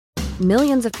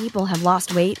Millions of people have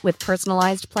lost weight with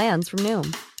personalized plans from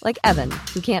Noom. Like Evan,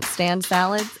 who can't stand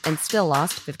salads and still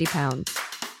lost 50 pounds.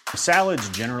 Salads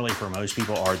generally for most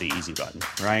people are the easy button,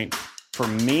 right? For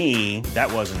me,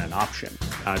 that wasn't an option.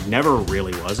 I never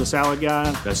really was a salad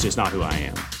guy. That's just not who I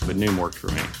am. But Noom worked for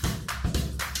me.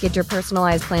 Get your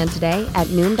personalized plan today at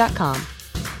Noom.com.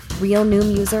 Real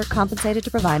Noom user compensated to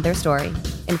provide their story.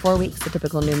 In 4 weeks, the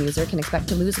typical Noom user can expect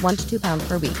to lose 1 to 2 pounds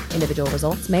per week. Individual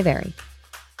results may vary.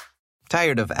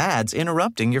 Tired of ads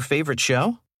interrupting your favorite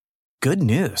show? Good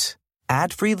news.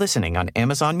 Ad-free listening on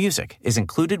Amazon Music is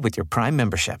included with your Prime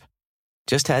membership.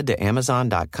 Just head to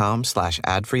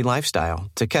amazon.com/ad-free lifestyle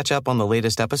to catch up on the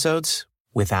latest episodes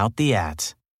without the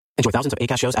ads. Enjoy thousands of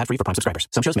Acast shows ad-free for Prime subscribers.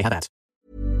 Some shows may have ads.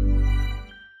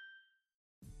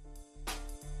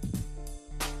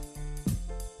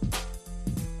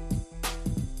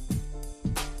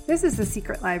 This is The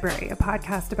Secret Library, a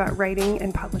podcast about writing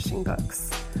and publishing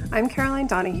books. I'm Caroline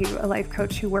Donahue, a life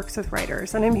coach who works with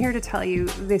writers, and I'm here to tell you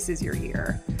this is your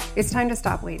year. It's time to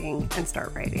stop waiting and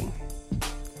start writing.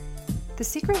 The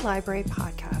Secret Library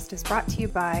podcast is brought to you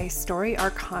by Story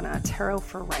Arcana Tarot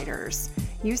for Writers.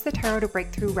 Use the tarot to break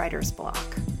through writer's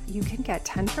block. You can get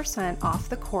 10% off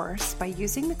the course by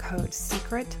using the code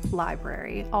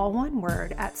SECRETLIBRARY, all one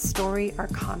word, at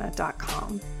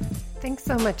storyarcana.com. Thanks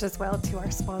so much as well to our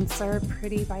sponsor,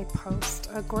 Pretty by Post,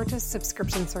 a gorgeous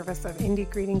subscription service of indie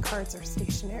greeting cards or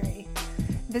stationery.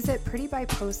 Visit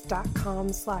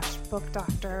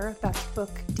prettybypost.com/bookdoctor, that's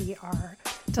bookdr,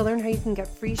 to learn how you can get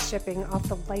free shipping off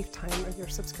the lifetime of your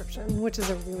subscription, which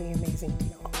is a really amazing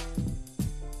deal.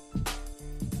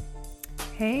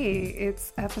 Hey,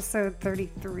 it's episode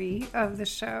 33 of the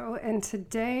show, and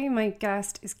today my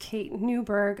guest is Kate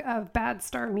Newburg of Bad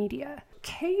Star Media.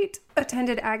 Kate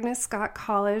attended Agnes Scott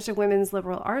College, a women's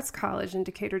liberal arts college in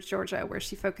Decatur, Georgia, where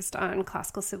she focused on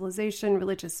classical civilization,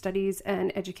 religious studies,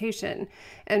 and education.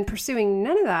 And pursuing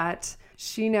none of that,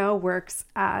 she now works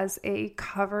as a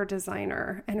cover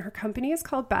designer, and her company is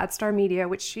called Bad Star Media,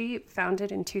 which she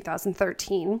founded in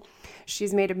 2013.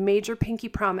 She's made a major pinky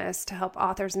promise to help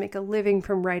authors make a living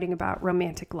from writing about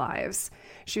romantic lives.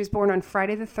 She was born on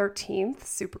Friday the 13th,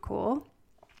 super cool.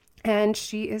 And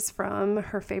she is from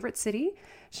her favorite city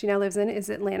she now lives in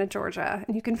is Atlanta, Georgia.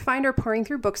 And you can find her pouring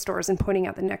through bookstores and pointing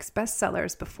out the next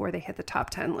bestsellers before they hit the top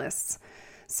 10 lists.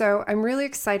 So I'm really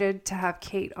excited to have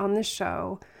Kate on the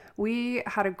show. We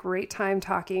had a great time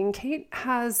talking. Kate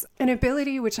has an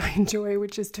ability which I enjoy,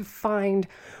 which is to find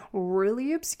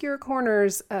really obscure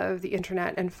corners of the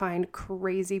internet and find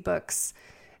crazy books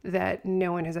that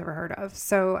no one has ever heard of.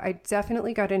 So I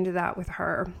definitely got into that with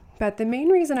her. But the main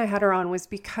reason I had her on was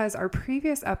because our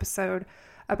previous episode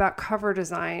about cover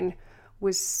design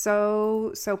was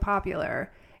so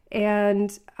popular.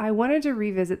 And I wanted to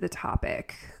revisit the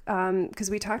topic because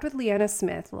we talked with Leanna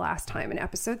Smith last time in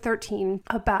episode 13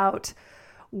 about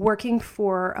working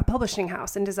for a publishing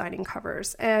house and designing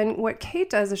covers. And what Kate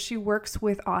does is she works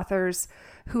with authors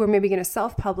who are maybe going to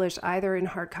self-publish either in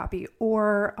hard copy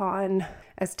or on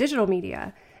as digital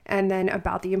media, and then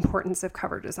about the importance of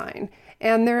cover design.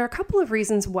 And there are a couple of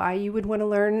reasons why you would want to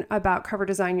learn about cover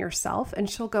design yourself, and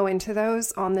she'll go into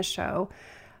those on the show,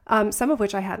 some of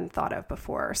which I hadn't thought of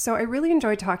before. So I really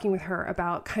enjoyed talking with her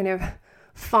about kind of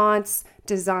fonts,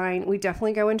 design. We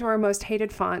definitely go into our most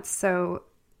hated fonts, so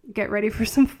get ready for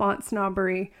some font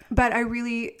snobbery. But I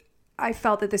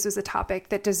felt that this was a topic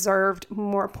that deserved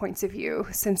more points of view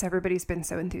since everybody's been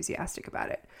so enthusiastic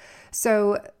about it.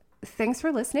 So thanks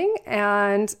for listening,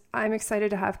 and I'm excited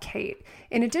to have Kate.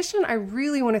 In addition, I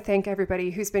really want to thank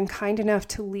everybody who's been kind enough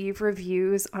to leave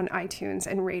reviews on iTunes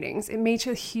and ratings. It makes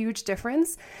a huge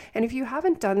difference. And if you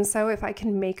haven't done so, if I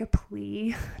can make a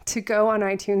plea to go on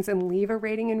iTunes and leave a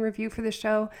rating and review for the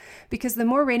show, because the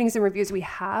more ratings and reviews we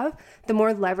have, the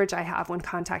more leverage I have when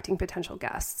contacting potential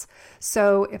guests.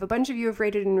 So if a bunch of you have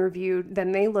rated and reviewed,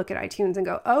 then they look at iTunes and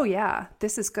go, oh yeah,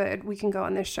 this is good. We can go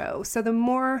on this show. So the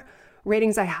more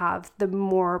ratings I have, the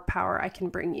more power I can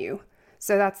bring you.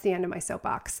 So that's the end of my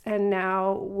soapbox. And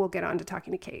now we'll get on to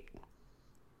talking to Kate.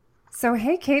 So,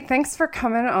 hey, Kate, thanks for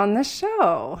coming on the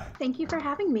show. Thank you for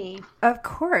having me. Of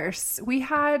course. We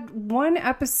had one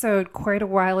episode quite a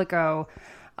while ago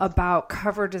about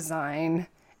cover design,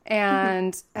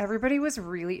 and everybody was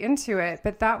really into it.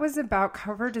 But that was about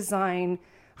cover design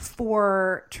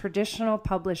for traditional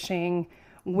publishing,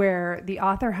 where the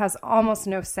author has almost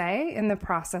no say in the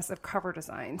process of cover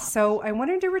design. So I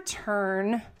wanted to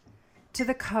return to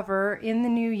the cover in the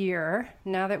new year,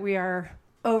 now that we are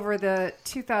over the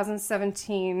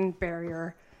 2017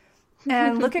 barrier,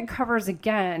 and look at covers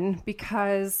again,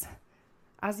 because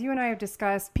as you and I have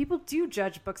discussed, people do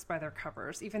judge books by their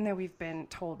covers, even though we've been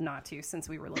told not to since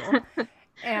we were little.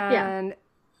 And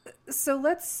so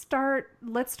let's start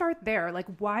there. Like,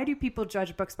 why do people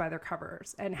judge books by their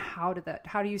covers, and how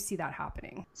do you see that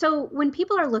happening? So when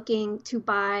people are looking to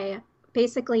buy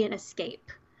basically an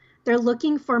escape, they're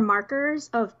looking for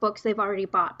markers of books they've already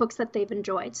bought, books that they've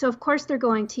enjoyed. So of course they're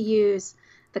going to use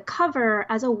the cover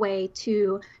as a way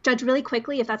to judge really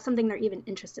quickly if that's something they're even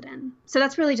interested in. So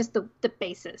that's really just the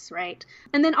basis, right?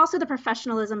 And then also the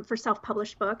professionalism for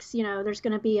self-published books. You know, there's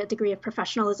going to be a degree of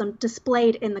professionalism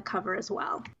displayed in the cover as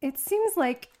well. It seems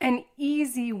like an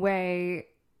easy way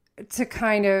to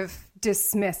kind of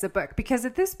dismiss a book, because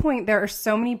at this point there are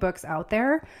so many books out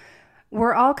there.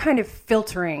 We're all kind of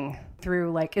filtering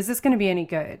through, like, is this going to be any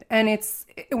good? And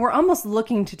we're almost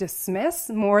looking to dismiss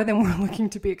more than we're looking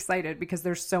to be excited, because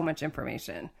there's so much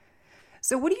information.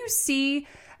 So what do you see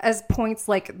as points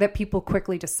like that people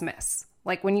quickly dismiss?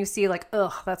 Like when you see like,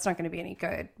 ugh, that's not going to be any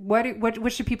good.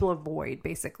 What should people avoid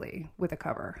basically with a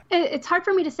cover? It's hard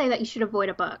for me to say that you should avoid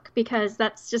a book, because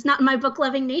that's just not my book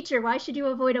loving nature. Why should you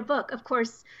avoid a book? Of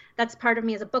course, that's part of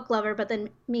me as a book lover, but then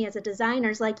me as a designer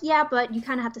is like, yeah, but you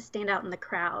kind of have to stand out in the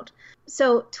crowd.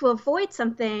 So to avoid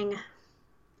something,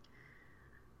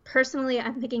 personally,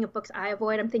 I'm thinking of books I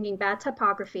avoid. I'm thinking bad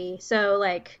typography. So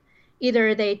like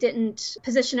either they didn't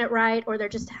position it right, or they're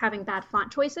just having bad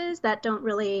font choices that don't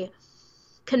really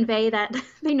convey that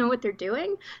they know what they're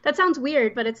doing. That sounds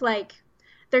weird, but it's like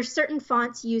there's certain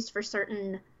fonts used for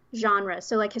certain genres.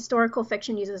 So like historical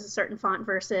fiction uses a certain font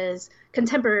versus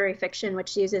contemporary fiction,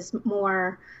 which uses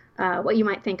more what you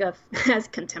might think of as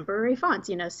contemporary fonts,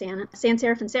 you know, sans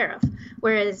serif and serif.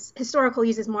 Whereas historical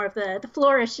uses more of the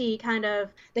flourishy kind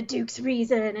of the Duke's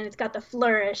Reason, and it's got the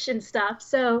flourish and stuff.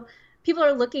 So people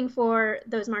are looking for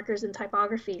those markers in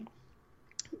typography.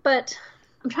 But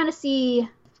I'm trying to see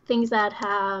things that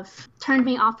have turned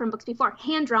me off from books before.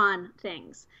 Hand-drawn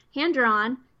things.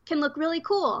 Hand-drawn can look really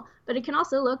cool, but it can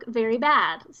also look very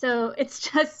bad. So it's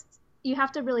just, you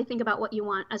have to really think about what you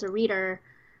want as a reader,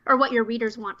 or what your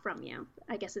readers want from you,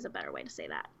 I guess is a better way to say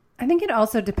that. I think it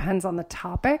also depends on the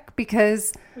topic,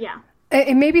 because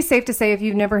it may be safe to say if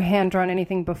you've never hand-drawn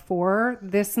anything before,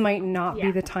 this might not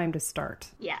be the time to start.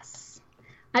 Yes.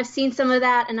 I've seen some of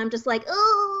that, and I'm just like,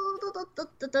 oh,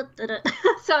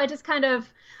 so I just kind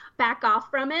of back off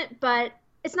from it, but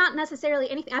it's not necessarily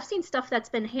anything. I've seen stuff that's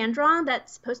been hand-drawn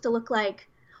that's supposed to look like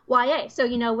YA. So,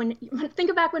 you know,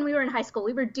 think back when we were in high school,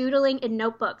 we were doodling in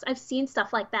notebooks. I've seen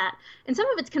stuff like that. And some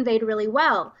of it's conveyed really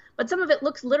well, but some of it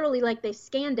looks literally like they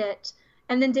scanned it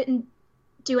and then didn't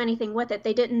do anything with it.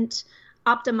 They didn't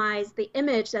optimize the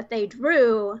image that they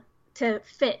drew to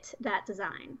fit that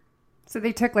design. So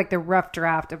they took like the rough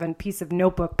draft of a piece of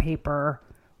notebook paper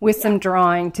with some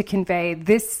drawing to convey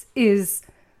this is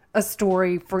a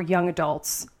story for young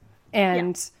adults.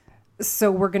 And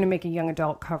so we're going to make a young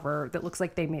adult cover that looks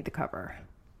like they made the cover.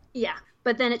 Yeah,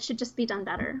 but then it should just be done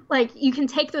better. Like you can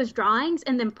take those drawings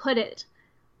and then put it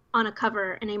on a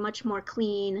cover in a much more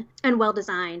clean and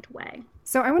well-designed way.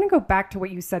 So I want to go back to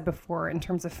what you said before in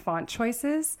terms of font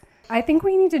choices. I think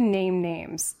we need to name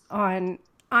names on...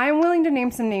 I'm willing to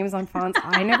name some names on fonts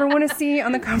I never want to see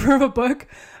on the cover of a book,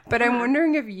 but I'm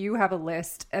wondering if you have a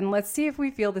list, and let's see if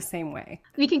we feel the same way.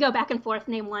 We can go back and forth,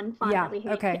 name one font that we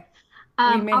hate. Okay.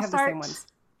 We may have the same ones.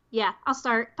 Yeah, I'll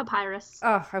start Papyrus.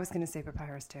 Oh, I was going to say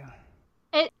Papyrus too.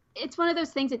 It's one of those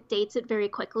things, it dates it very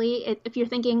quickly. If you're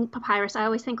thinking Papyrus, I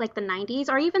always think like the 90s,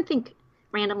 or even think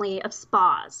randomly of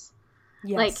spas.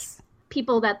 Yes. Like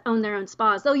people that own their own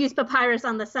spas, they'll use Papyrus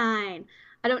on the sign.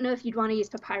 I don't know if you'd want to use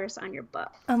Papyrus on your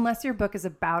book. Unless your book is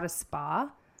about a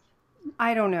spa.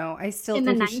 I don't know. I still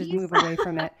think you should move away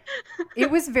from it.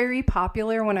 It was very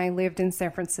popular when I lived in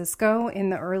San Francisco in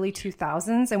the early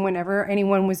 2000s. And whenever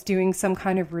anyone was doing some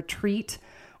kind of retreat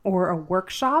or a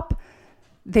workshop,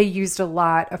 they used a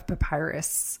lot of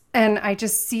papyrus. And I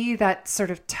just see that sort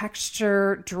of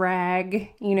texture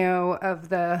drag, you know, of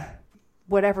the,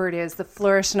 whatever it is, the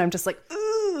flourish. And I'm just like,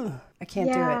 ooh, I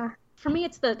can't do it. For me,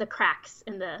 it's the cracks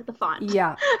in the font.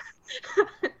 Yeah.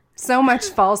 So much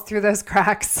falls through those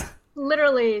cracks.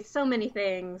 Literally, so many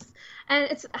things. And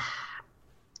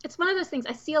it's one of those things.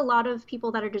 I see a lot of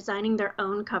people that are designing their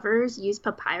own covers use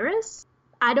papyrus.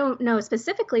 I don't know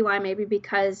specifically why, maybe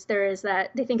because there is that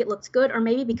they think it looks good, or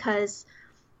maybe because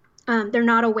they're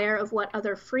not aware of what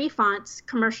other free fonts,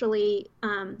 commercially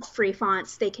free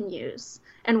fonts they can use,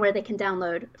 and where they can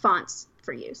download fonts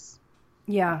for use.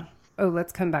 Yeah. Oh,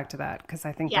 let's come back to that, because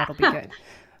I think that'll be good.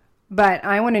 But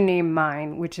I want to name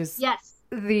mine, which is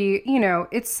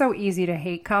it's so easy to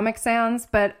hate Comic Sans,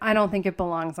 but I don't think it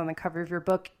belongs on the cover of your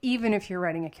book, even if you're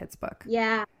writing a kid's book.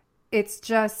 Yeah. it's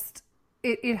just,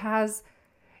 it has,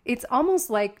 it's almost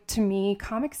like, to me,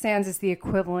 Comic Sans is the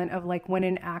equivalent of like when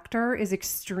an actor is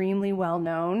extremely well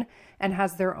known and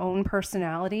has their own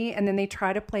personality, and then they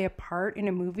try to play a part in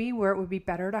a movie where it would be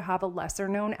better to have a lesser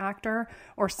known actor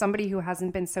or somebody who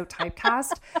hasn't been so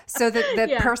typecast so that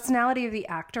the personality of the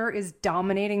actor is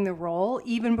dominating the role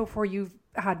even before you've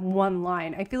had one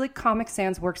line. I feel like Comic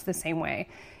Sans works the same way.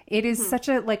 It is such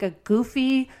a like a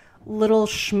goofy little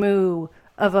schmoo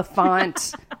of a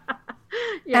font.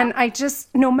 And I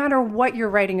just, no matter what you're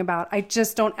writing about, I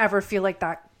just don't ever feel like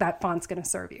that font's going to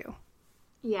serve you.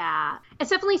 Yeah. It's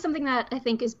definitely something that I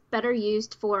think is better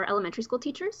used for elementary school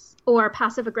teachers or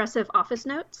passive aggressive office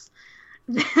notes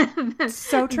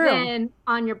So true. than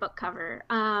on your book cover.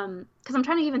 Because I'm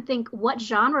trying to even think, what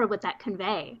genre would that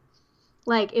convey?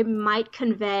 Like, it might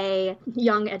convey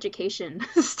young education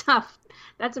stuff.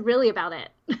 That's really about it.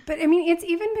 But I mean, it's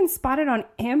even been spotted on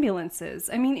ambulances.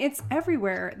 I mean, it's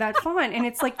everywhere, that font. And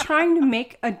it's like trying to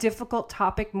make a difficult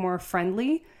topic more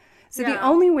friendly. So the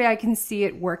only way I can see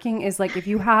it working is like if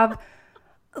you have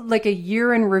like a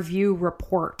year in review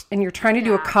report and you're trying to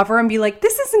do a cover and be like,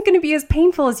 this isn't going to be as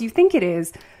painful as you think it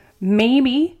is.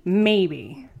 Maybe.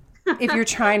 If you're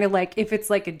trying to like, if it's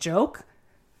like a joke.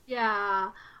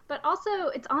 Yeah. But also,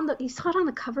 it's on you saw it on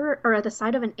the cover or at the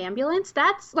side of an ambulance.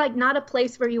 That's like not a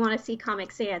place where you want to see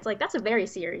Comic Sans. Like, that's a very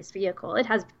serious vehicle. It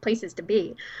has places to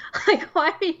be. Like, why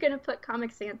are you going to put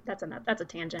Comic Sans? That's a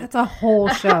tangent. That's a whole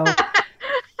show.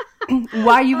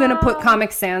 Why are you going to put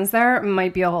Comic Sans there? It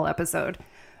might be a whole episode.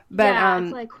 But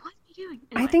it's like, what are you doing?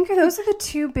 Anyway. I think those are the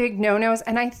two big no-nos.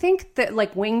 And I think that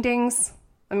like Wingdings,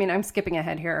 I mean, I'm skipping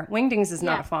ahead here. Wingdings is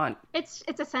not a font. It's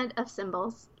a set of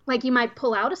symbols. Like, you might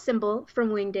pull out a symbol from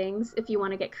Wingdings if you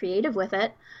want to get creative with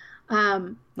it.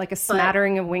 Like a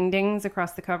smattering of Wingdings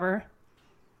across the cover.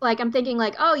 Like, I'm thinking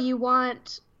like, oh, you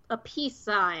want a peace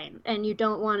sign and you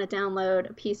don't want to download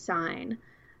a peace sign.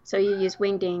 So you use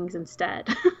Wingdings instead.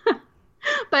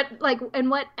 But like, in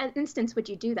what instance would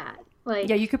you do that? Like,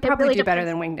 yeah, you could probably really do better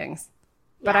than Wingdings.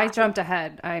 But I jumped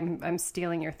ahead. I'm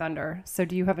stealing your thunder. So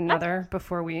do you have another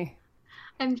before we...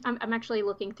 I'm actually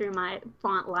looking through my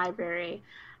font library.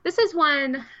 This is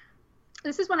one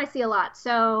I see a lot.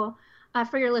 So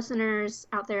for your listeners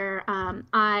out there,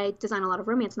 I design a lot of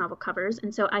romance novel covers,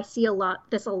 and so I see a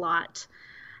lot.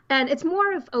 And it's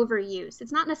more of overuse.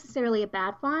 It's not necessarily a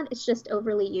bad font. It's just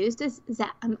overly used.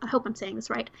 I hope I'm saying this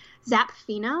right.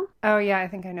 Zapfino. Oh, yeah, I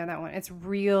think I know that one. It's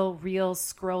real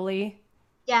scrolly.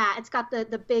 Yeah, it's got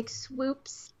the big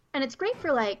swoops. And it's great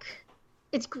for like...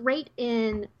 It's great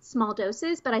in small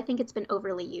doses, but I think it's been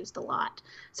overly used a lot.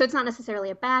 So it's not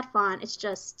necessarily a bad font. It's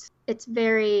just, it's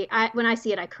very, when I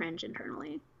see it, I cringe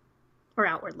internally or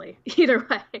outwardly, either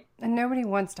way. And nobody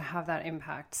wants to have that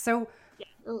impact. So,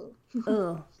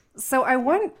 Yeah. So I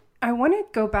want to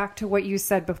go back to what you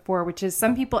said before, which is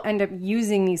some people end up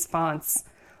using these fonts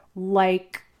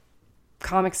like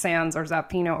Comic Sans or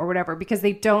Zapfino or whatever because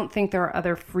they don't think there are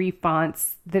other free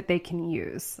fonts that they can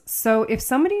use. So if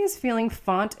somebody is feeling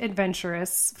font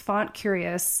adventurous, font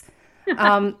curious,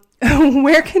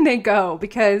 where can they go?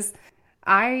 Because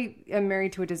I am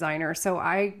married to a designer, so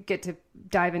I get to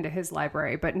dive into his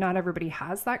library, but not everybody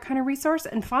has that kind of resource,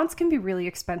 and fonts can be really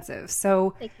expensive.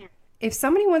 So They can. If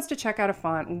somebody wants to check out a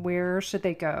font, where should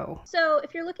they go? So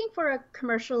if you're looking for a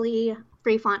commercially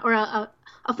free font or a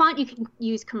font you can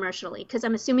use commercially, because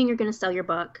I'm assuming you're going to sell your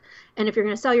book. And if you're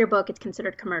going to sell your book, it's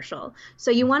considered commercial.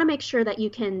 So you want to make sure that you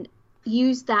can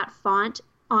use that font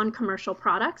on commercial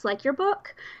products like your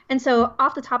book. And so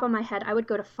off the top of my head, I would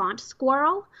go to Font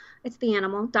Squirrel. It's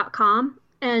theanimal.com.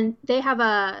 And they have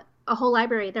a whole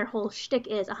library. Their whole shtick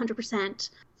is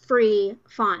 100% free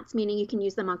fonts, meaning you can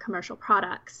use them on commercial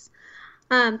products.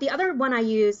 The other one I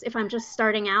use if I'm just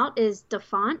starting out is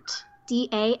Dafont,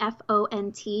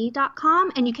 DAFONT.com,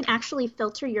 and you can actually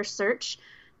filter your search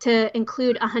to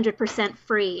include 100%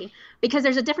 free because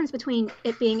there's a difference between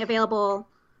it being available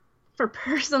for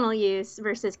personal use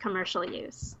versus commercial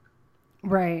use.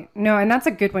 Right. No, and that's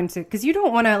a good one too, because you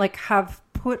don't want to like have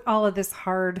put all of this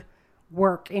hard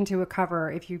work into a cover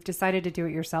if you've decided to do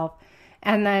it yourself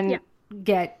and then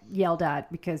get yelled at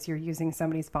because you're using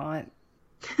somebody's font.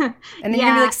 And then you're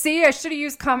gonna be like, see, I should have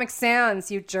used Comic Sans,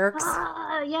 you jerks.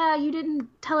 Yeah, you didn't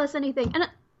tell us anything. And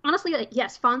honestly, like,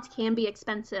 yes, fonts can be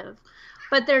expensive,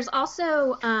 but there's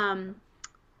also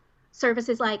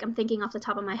services like, I'm thinking off the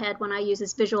top of my head, one I use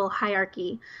is Visual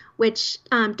Hierarchy, which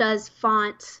does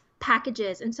font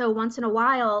packages. And so once in a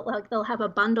while, like they'll have a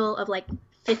bundle of like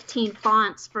 15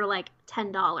 fonts for like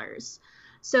 $10.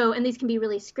 So, and these can be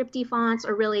really scripty fonts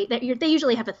or really, they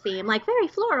usually have a theme, like very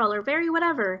floral or very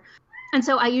whatever. And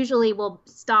so I usually will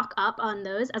stock up on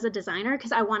those as a designer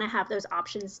because I want to have those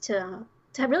options to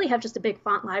really have just a big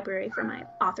font library for my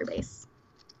author base.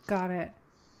 Got it.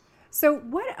 So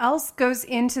what else goes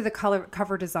into the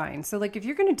cover design? So like if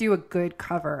you're going to do a good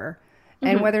cover,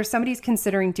 and whether somebody's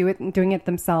considering doing it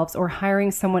themselves or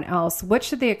hiring someone else, what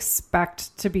should they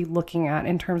expect to be looking at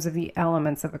in terms of the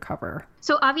elements of a cover?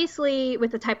 So obviously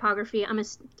with the typography,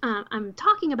 I'm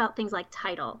talking about things like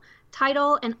title.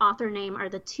 Title and author name are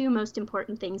the two most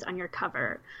important things on your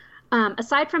cover.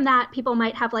 Aside from that, people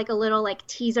might have like a little like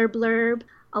teaser blurb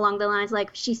along the lines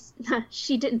like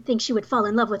she didn't think she would fall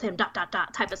in love with him, ...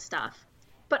 type of stuff.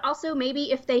 But also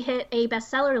maybe if they hit a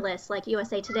bestseller list like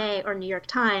USA Today or New York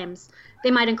Times,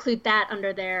 they might include that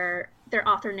under their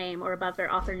author name or above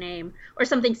their author name, or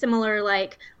something similar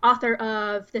like author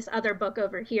of this other book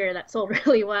over here that sold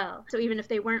really well. So even if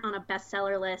they weren't on a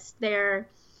bestseller list, they're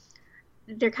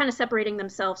kind of separating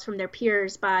themselves from their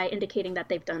peers by indicating that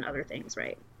they've done other things,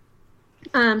 right?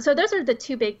 So those are the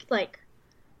two big, like,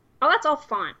 oh, that's all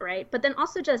font, right? But then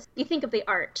also just, you think of the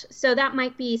art. So that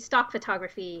might be stock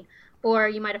photography, or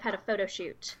you might have had a photo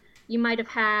shoot. You might have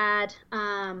had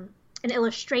an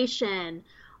illustration,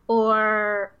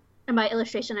 and by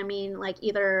illustration, I mean like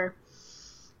either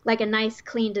like a nice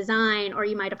clean design, or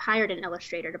you might have hired an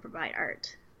illustrator to provide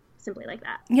art. Simply like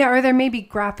that. Yeah, or there may be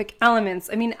graphic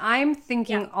elements. I mean, I'm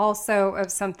thinking also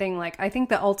of something like, I think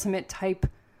the ultimate type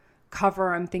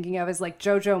cover I'm thinking of is like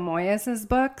Jojo Moyes's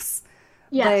books.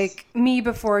 Yes. Like Me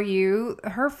Before You,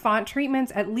 her font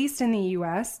treatments, at least in the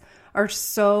US, are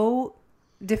so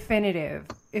definitive.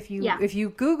 If you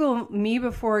Google Me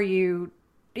Before You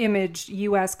image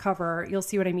US cover, you'll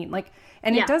see what I mean. Like,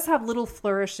 and it does have little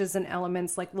flourishes and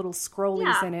elements, like little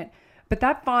scrollies in it. But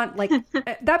that font, like,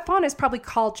 that font is probably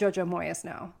called Jojo Moyes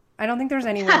now. I don't think there's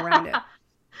any way around it.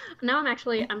 Now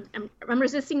I'm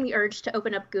resisting the urge to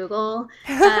open up Google.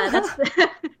 That's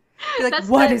like,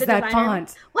 what is that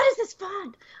font? What is this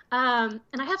font?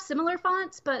 And I have similar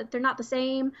fonts, but they're not the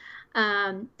same.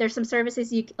 There's some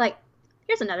services like.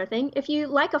 Here's another thing. If you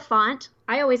like a font,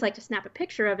 I always like to snap a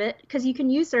picture of it because you can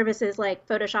use services like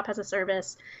Photoshop has a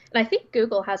service, and I think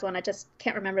Google has one, I just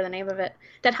can't remember the name of it,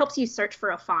 that helps you search for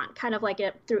a font, kind of like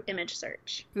it through image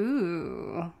search.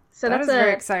 Ooh. So that's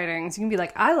very exciting. So you can be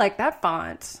like, I like that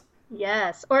font.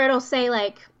 Yes. Or it'll say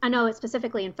like, I know it's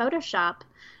specifically in Photoshop.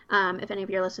 If any of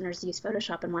your listeners use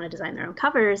Photoshop and want to design their own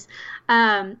covers,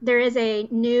 there is a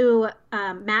new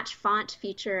match font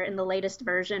feature in the latest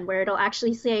version where it'll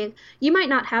actually say, you might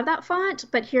not have that font,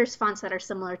 but here's fonts that are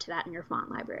similar to that in your font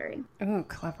library. Ooh,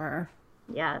 clever.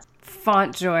 Yes.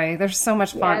 Font joy. There's so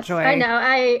much font joy. I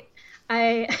know.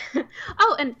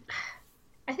 Oh, and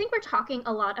I think we're talking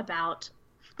a lot about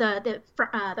the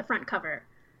front cover,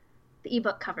 the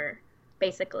ebook cover,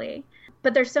 basically.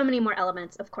 But there's so many more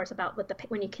elements, of course, about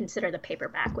when you consider the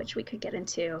paperback, which we could get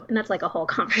into, and that's like a whole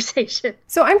conversation.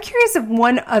 So I'm curious of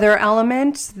one other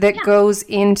element that goes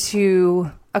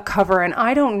into a cover, and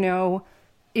I don't know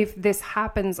if this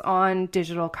happens on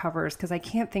digital covers because I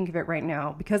can't think of it right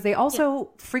now, because they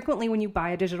also frequently, when you buy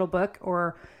a digital book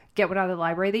or get one out of the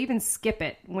library, they even skip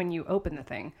it when you open the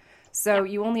thing. So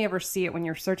you only ever see it when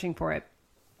you're searching for it.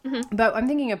 Mm-hmm. But I'm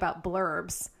thinking about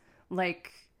blurbs,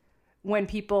 like when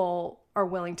people are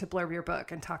willing to blurb your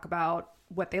book and talk about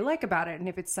what they like about it. And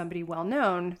if it's somebody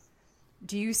well-known,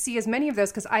 do you see as many of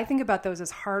those? Because I think about those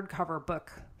as hardcover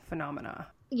book phenomena.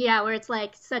 Yeah, where it's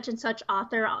like such and such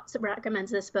author recommends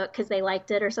this book because they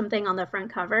liked it or something on the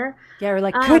front cover. Yeah, or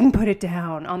like couldn't put it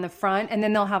down on the front, and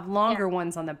then they'll have longer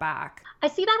ones on the back. I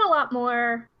see that a lot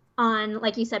more on,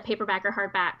 like you said, paperback or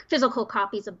hardback, physical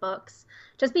copies of books.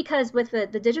 Just because with the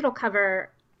digital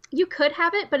cover, you could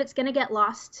have it, but it's going to get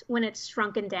lost when it's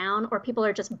shrunken down or people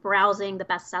are just browsing the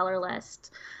bestseller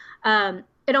list.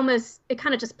 It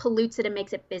kind of just pollutes it and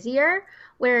makes it busier.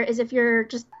 Whereas if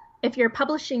you're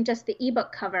publishing just the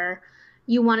ebook cover,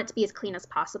 you want it to be as clean as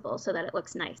possible so that it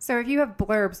looks nice. So if you have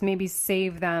blurbs, maybe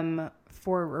save them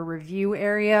for a review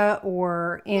area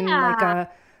or in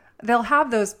they'll have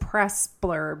those press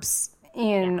blurbs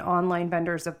in online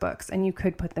vendors of books, and you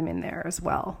could put them in there as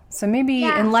well. So maybe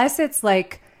unless it's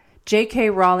like J.K.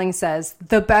 Rowling says,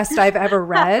 the best I've ever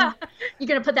read. You're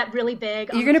going to put that really big.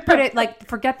 You're going to put it like,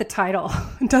 forget the title.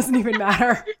 It doesn't even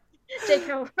matter.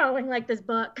 J.K. Rowling like this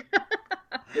book.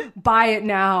 Buy it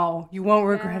now. You won't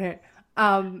regret it.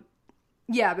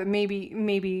 But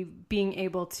maybe being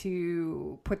able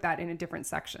to put that in a different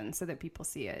section so that people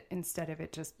see it instead of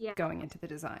it just going into the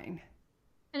design.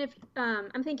 And if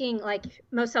I'm thinking like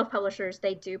most self-publishers,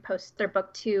 they do post their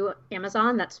book to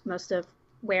Amazon. That's most of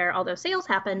where all those sales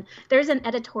happen. There's an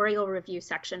editorial review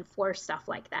section for stuff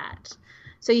like that.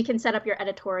 So you can set up your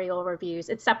editorial reviews.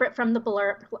 It's separate from the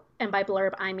blurb, and by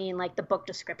blurb, I mean like the book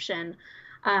description.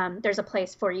 There's a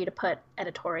place for you to put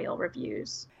editorial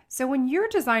reviews. So when you're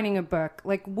designing a book,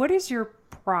 like what is your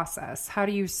process? How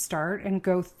do you start and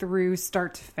go through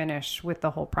start to finish with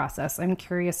the whole process? I'm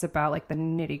curious about like the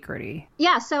nitty gritty.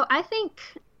 Yeah, so I think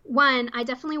one, I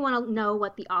definitely want to know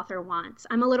what the author wants.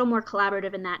 I'm a little more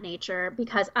collaborative in that nature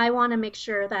because I want to make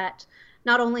sure that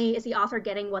not only is the author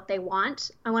getting what they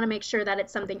want, I want to make sure that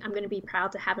it's something I'm going to be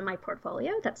proud to have in my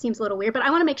portfolio. That seems a little weird, but I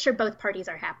want to make sure both parties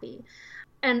are happy.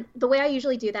 And the way I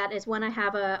usually do that is when I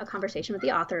have a conversation with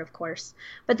the author, of course.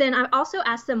 But then I also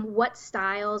ask them what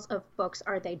styles of books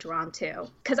are they drawn to?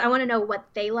 Because I want to know what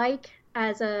they like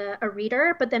as a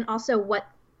reader, but then also what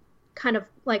kind of,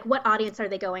 like, what audience are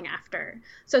they going after?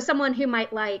 So someone who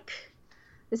might like,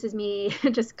 this is me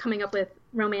just coming up with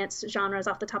romance genres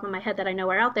off the top of my head that I know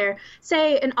are out there.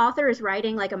 Say an author is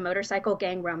writing like a motorcycle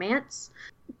gang romance,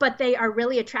 but they are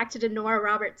really attracted to Nora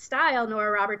Roberts' style.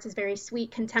 Nora Roberts is very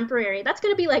sweet, contemporary. That's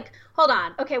going to be like, hold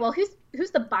on. Okay, well,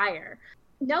 who's the buyer?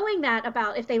 Knowing that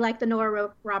about if they like the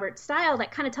Nora Roberts style,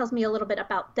 that kind of tells me a little bit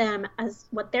about them as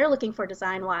what they're looking for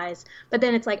design-wise. But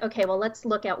then it's like, okay, well, let's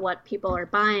look at what people are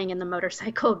buying in the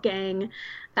motorcycle gang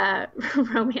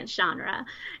romance genre.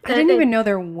 I didn't even know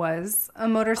there was a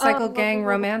motorcycle gang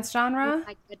romance genre. Oh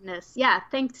my goodness. Yeah,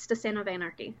 thanks to Sons of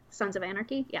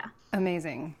Anarchy. Yeah.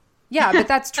 Amazing. Yeah, but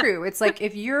that's true. It's like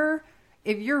if your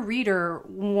reader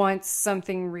wants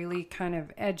something really kind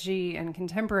of edgy and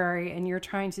contemporary and you're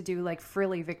trying to do like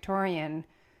frilly Victorian,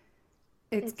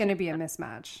 it's going to be a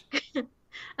mismatch.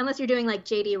 Unless you're doing like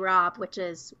J.D. Robb, which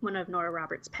is one of Nora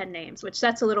Roberts' pen names, which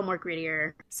that's a little more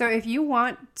grittier. So if you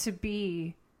want to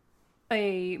be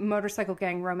a motorcycle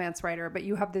gang romance writer, but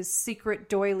you have this secret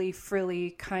doily,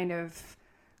 frilly kind of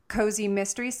cozy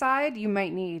mystery side, you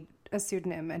might need a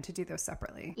pseudonym and to do those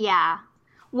separately. Yeah.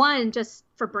 One, just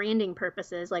for branding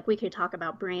purposes, like we could talk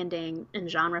about branding in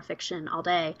genre fiction all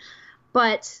day.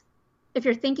 But if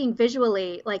you're thinking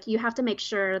visually, like you have to make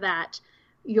sure that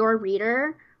your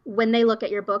reader, when they look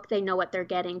at your book, they know what they're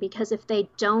getting. Because if they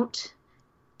don't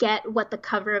get what the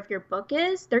cover of your book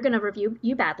is, they're going to review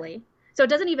you badly. So it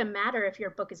doesn't even matter if your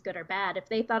book is good or bad. If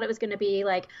they thought it was going to be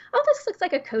like, oh, this looks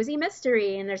like a cozy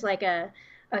mystery, and there's like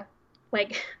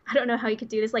like, I don't know how you could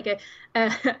do this, like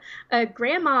a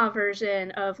grandma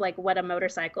version of like what a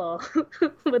motorcycle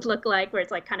would look like, where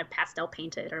it's like kind of pastel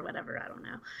painted or whatever, I don't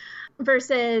know,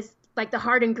 versus like the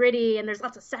hard and gritty and there's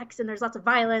lots of sex and there's lots of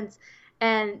violence,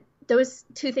 and those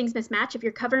two things mismatch. If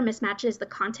your cover mismatches the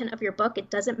content of your book, it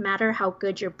doesn't matter how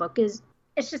good your book is.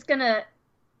 It's just going to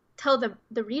tell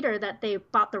the reader that they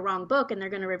bought the wrong book and they're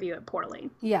going to review it poorly.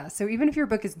 Yeah, so even if your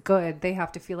book is good, they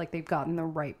have to feel like they've gotten the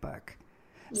right book.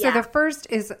 So Yeah. the first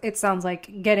is, it sounds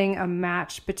like, getting a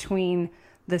match between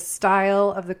the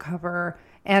style of the cover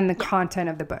and the content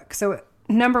of the book. So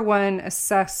number one,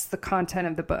 assess the content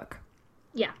of the book.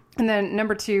 Yeah. And then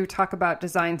number two, talk about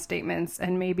design statements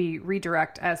and maybe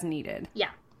redirect as needed.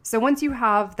 Yeah. So once you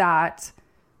have that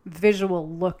visual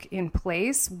look in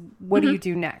place, what do you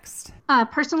do next?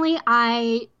 Personally,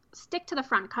 I stick to the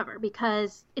front cover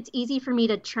because it's easy for me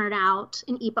to churn out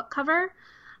an ebook cover.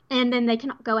 And then they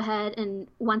can go ahead and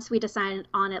once we decide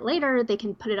on it later, they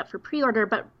can put it up for pre-order.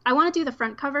 But I want to do the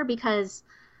front cover because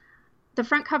the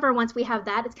front cover, once we have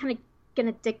that, it's kind of going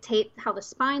to dictate how the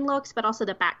spine looks, but also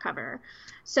the back cover.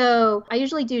 So I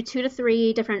usually do 2 to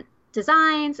 3 different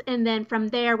designs. And then from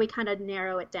there, we kind of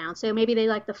narrow it down. So maybe they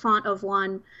like the font of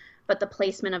one, but the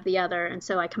placement of the other. And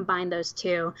so I combine those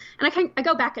two. And I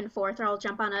go back and forth, or I'll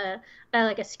jump on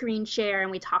a screen share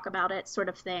and we talk about it, sort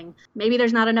of thing. Maybe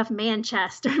there's not enough man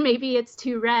chest, or maybe it's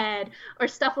too red, or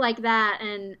stuff like that.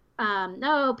 And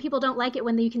no, people don't like it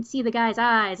when you can see the guy's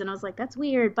eyes. And I was like, that's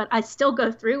weird, but I still go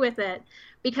through with it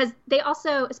because they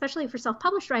also, especially for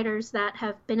self-published writers that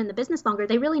have been in the business longer,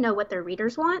 they really know what their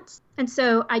readers want. And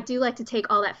so I do like to take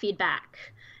all that feedback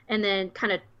and then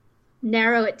kind of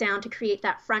narrow it down to create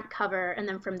that front cover, and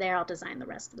then from there I'll design the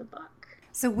rest of the book.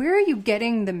 So where are you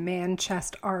getting the man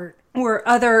chest art or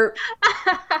other?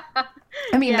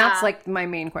 I mean, that's like my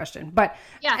main question. But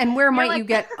and where might you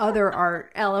get other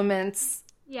art elements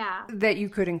that you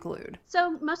could include?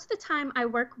 So most of the time I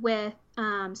work with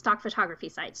stock photography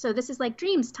sites. So this is like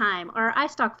Dreams Time or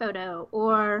iStock Photo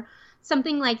or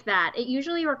something like that. It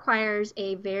usually requires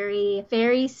a very,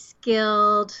 very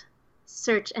skilled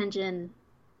search engine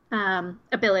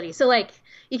ability. So like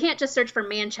you can't just search for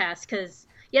man chest because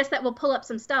yes, that will pull up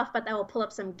some stuff, but that will pull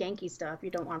up some ganky stuff. You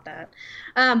don't want that.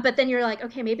 But then you're like,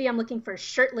 okay, maybe I'm looking for a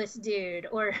shirtless dude,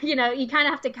 or, you know, you kind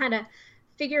of have to kind of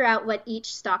figure out what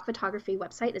each stock photography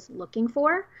website is looking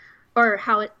for or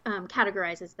how it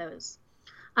categorizes those.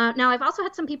 Now, I've also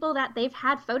had some people that they've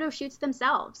had photo shoots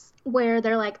themselves where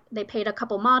they're like, they paid a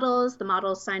couple models, the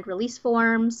models signed release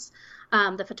forms,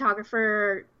 the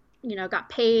photographer, got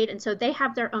paid. And so they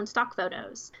have their own stock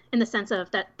photos in the sense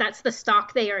of that's the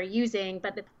stock they are using,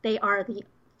 but they are the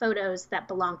photos that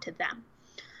belong to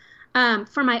them.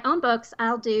 For my own books,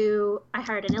 I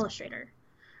hired an illustrator.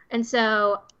 And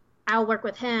so I'll work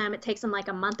with him. It takes him like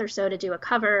a month or so to do a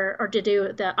cover or to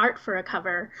do the art for a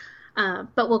cover.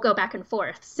 But we'll go back and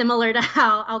forth, similar to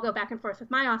how I'll go back and forth with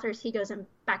my authors. He goes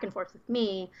back and forth with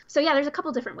me. So yeah, there's a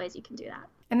couple different ways you can do that.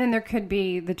 And then there could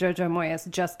be the Jojo Moyes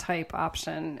just type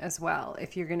option as well.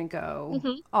 If you're going to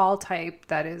go all type,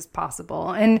 that is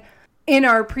possible. And in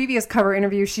our previous cover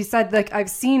interview, she said, like, I've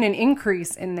seen an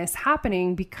increase in this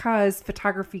happening because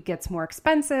photography gets more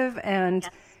expensive and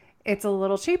it's a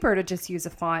little cheaper to just use a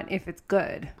font if it's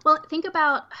good. Well, think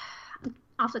about,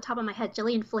 off the top of my head,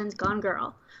 Gillian Flynn's Gone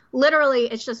Girl. Literally,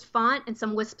 it's just font and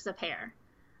some wisps of hair.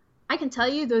 I can tell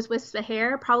you those wisps of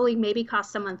hair probably maybe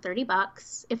cost someone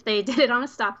 $30 if they did it on a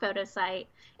stock photo site,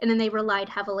 and then they relied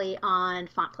heavily on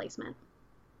font placement.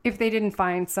 If they didn't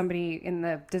find somebody in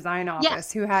the design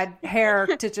office who had hair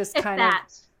to just kind of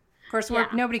course,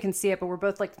 nobody can see it, but we're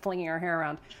both like flinging our hair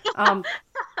around. And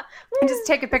just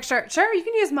take a picture. Sure, you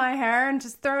can use my hair and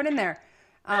just throw it in there.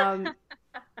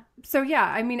 So yeah,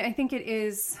 I mean, I think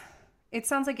it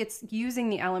sounds like it's using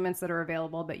the elements that are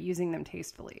available, but using them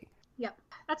tastefully. Yep.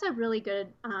 That's a really good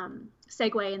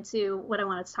segue into what I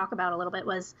wanted to talk about a little bit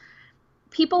was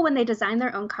people, when they design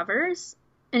their own covers,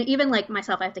 and even like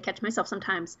myself, I have to catch myself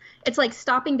sometimes. It's like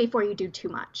stopping before you do too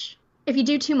much. If you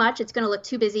do too much, it's going to look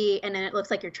too busy and then it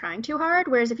looks like you're trying too hard.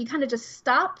 Whereas if you kind of just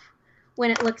stop when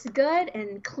it looks good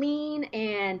and clean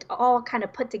and all kind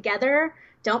of put together,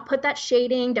 don't put that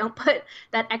shading, don't put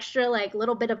that extra like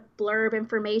little bit of blurb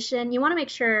information. You want to make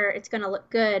sure it's going to look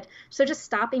good. So just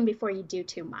stopping before you do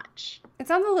too much. It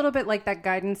sounds a little bit like that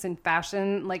guidance in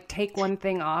fashion, like take one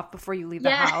thing off before you leave the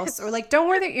house, or like don't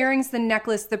wear the earrings, the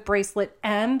necklace, the bracelet,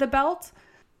 and the belt.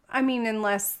 I mean,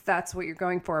 unless that's what you're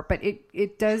going for. But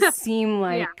it does seem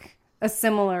like a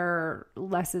similar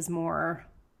less is more.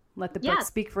 Let the book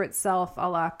speak for itself, a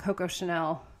la Coco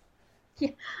Chanel.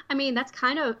 Yeah, I mean, that's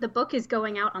kind of, the book is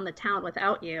going out on the town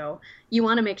without you. You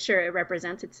want to make sure it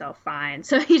represents itself fine.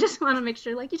 So you just want to make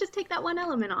sure, like, you just take that one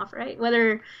element off, right?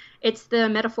 Whether it's the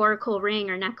metaphorical ring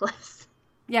or necklace.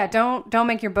 Yeah, don't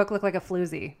make your book look like a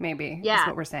floozy, maybe. Yeah. That's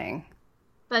what we're saying.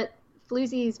 But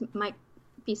floozies might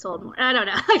be sold more. I don't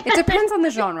know. It depends on the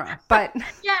genre, but...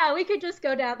 Yeah, we could just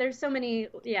go down. There's so many...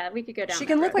 Yeah, we could go down. She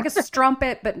can look like a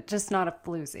strumpet, but just not a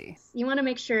floozy. You want to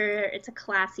make sure it's a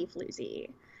classy floozy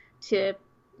to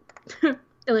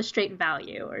illustrate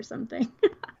value or something.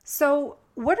 So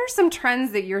what are some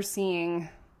trends that you're seeing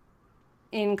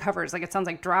in covers? Like, it sounds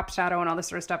like drop shadow and all this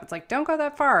sort of stuff. It's like, don't go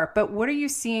that far. But what are you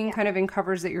seeing kind of in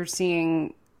covers that you're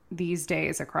seeing these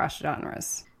days across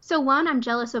genres? So one, I'm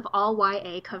jealous of all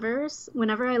YA covers.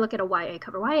 Whenever I look at a YA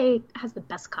cover, YA has the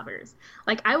best covers.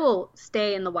 Like, I will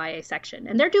stay in the YA section.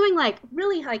 And they're doing like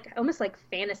really like almost like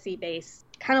fantasy based,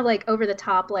 kind of like over the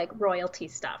top, like royalty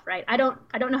stuff, right? I don't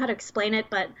know how to explain it,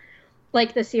 but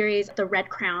like the series, the Red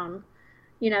Crown,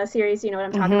 series, you know what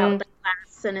I'm talking about with the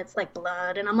glass and it's like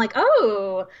blood. And I'm like,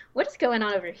 oh, what is going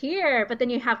on over here? But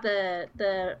then you have the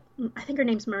I think her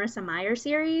name's Marissa Meyer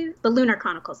series, the Lunar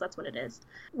Chronicles, that's what it is,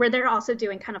 where they're also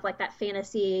doing kind of like that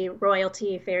fantasy,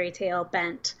 royalty, fairy tale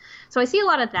bent. So I see a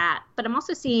lot of that, but I'm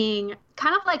also seeing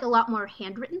kind of like a lot more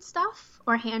handwritten stuff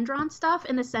or hand-drawn stuff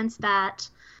in the sense that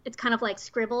it's kind of like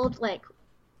scribbled like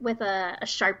with a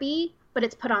Sharpie, but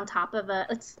it's put on top of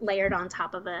it's layered on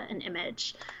top of an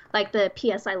image, like the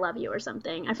P.S. I love you or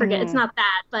something. I forget. It's not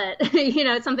that, but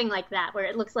it's something like that where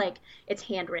it looks like it's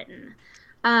handwritten.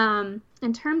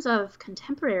 In terms of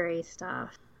contemporary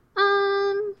stuff,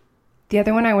 the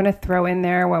other one I want to throw in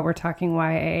there while we're talking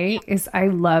YA is I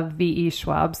love V.E.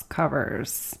 Schwab's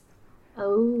covers.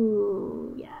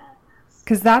 Oh, yes.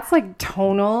 Because that's like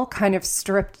tonal, kind of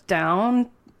stripped down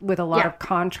with a lot of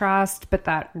contrast, but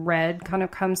that red kind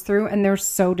of comes through, and they're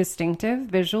so distinctive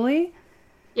visually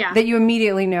that you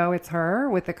immediately know it's her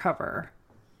with the cover.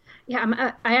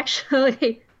 Yeah, I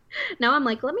actually, now I'm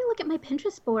like, let me look at my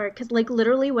Pinterest board, because like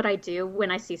literally what I do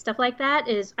when I see stuff like that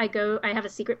is I have a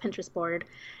secret Pinterest board,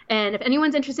 and if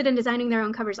anyone's interested in designing their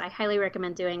own covers, I highly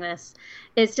recommend doing this.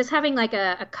 It's just having like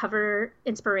a cover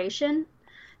inspiration.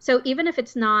 So even if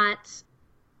it's not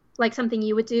like something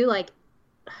you would do, like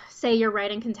say you're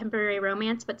writing contemporary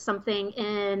romance, but something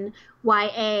in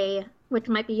YA, which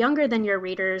might be younger than your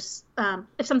readers,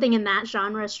 if something in that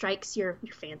genre strikes your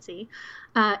fancy,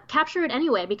 capture it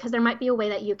anyway, because there might be a way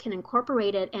that you can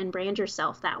incorporate it and brand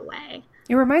yourself that way.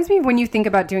 It reminds me of when you think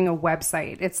about doing a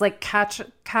website. It's like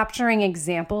capturing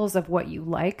examples of what you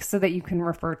like so that you can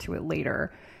refer to it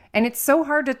later. And it's so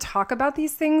hard to talk about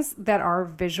these things that are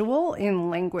visual in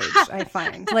language, I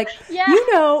find. Like,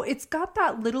 it's got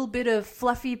that little bit of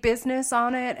fluffy business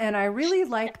on it, and I really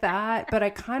like that, but I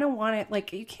kind of want it,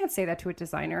 like, you can't say that to a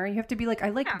designer. You have to be like, I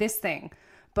like this thing,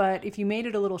 but if you made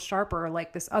it a little sharper,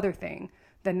 like this other thing,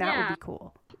 then that would be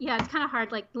cool. Yeah, it's kind of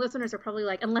hard. Like, listeners are probably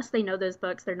like, unless they know those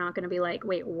books, they're not going to be like,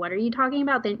 wait, what are you talking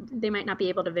about? They might not be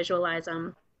able to visualize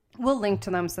them. We'll link to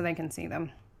them so they can see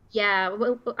them. Yeah,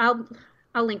 well,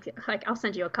 I'll link, like, I'll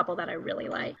send you a couple that I really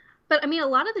like. But I mean, a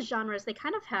lot of the genres, they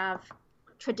kind of have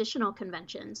traditional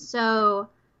conventions. So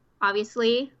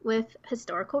obviously with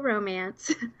historical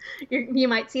romance, you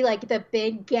might see like the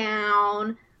big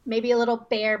gown, maybe a little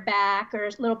bareback or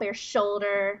a little bare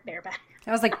shoulder, bareback.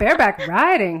 I was like, bareback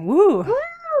riding. Woo. Woo!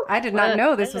 I did not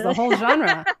know this was a whole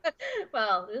genre.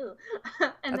 Well,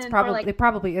 and that's then probably, like, it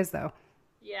probably is though.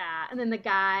 Yeah. And then the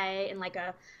guy in like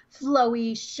a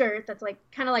flowy shirt that's like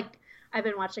kind of like, I've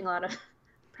been watching a lot of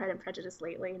Pride and Prejudice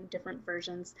lately in different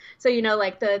versions. So,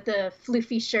 like the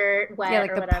floofy shirt, wet,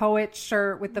 like or the whatever. Poet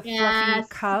shirt with the fluffy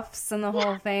cuffs and the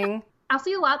whole thing. I'll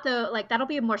see a lot though, like that'll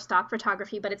be more stock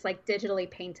photography, but it's like digitally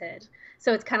painted.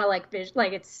 So it's kind of like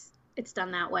it's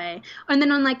done that way. And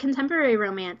then on like contemporary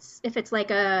romance, if it's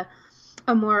like a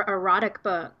more erotic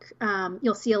book,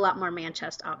 you'll see a lot more man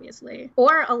chest, obviously,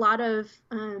 or a lot of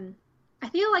I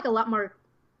feel like a lot more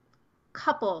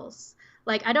couples.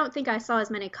 Like, I don't think I saw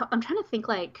as many I'm trying to think,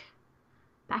 like,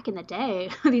 back in the day,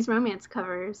 these romance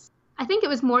covers. I think it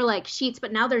was more like sheets,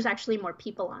 but now there's actually more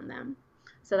people on them.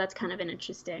 So that's kind of an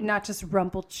interesting. Not just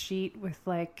rumpled sheet with,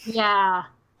 like... Yeah.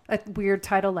 A weird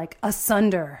title like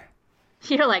Asunder.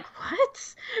 You're like,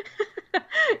 what?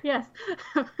 Yes.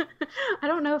 I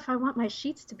don't know if I want my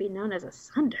sheets to be known as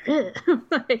Asunder.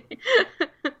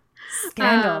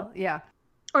 Scandal, yeah.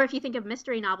 Or if you think of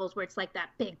mystery novels where it's like that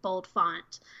big, bold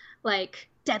font, like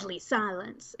Deadly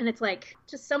Silence, and it's like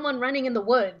just someone running in the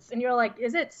woods, and you're like,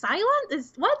 is it silent?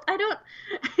 Is what? I don't.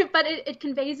 But it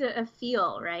conveys a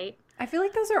feel, right? I feel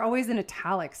like those are always in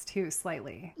italics too,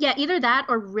 slightly. Yeah, either that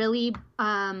or really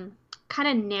kind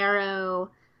of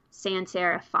narrow sans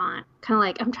serif font. Kind of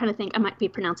like, I'm trying to think, I might be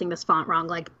pronouncing this font wrong,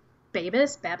 like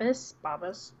Babus,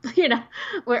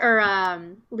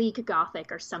 or League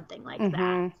Gothic or something like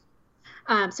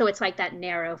that. So it's like that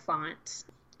narrow font.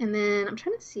 And then I'm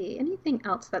trying to see anything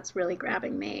else that's really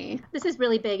grabbing me. This is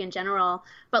really big in general,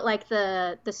 but like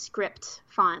the script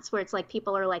fonts where it's like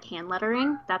people are like hand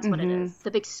lettering. That's what it is. The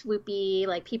big swoopy,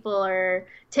 like people are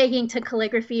taking to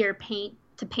calligraphy or paint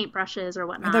to paintbrushes or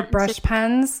whatnot. The brush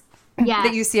pens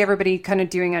that you see everybody kind of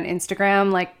doing on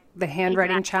Instagram, like the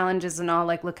handwriting challenges and all,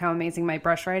 like, look how amazing my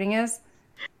brush writing is.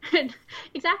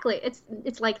 Exactly.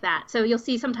 It's like that. So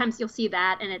sometimes you'll see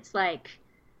that and it's like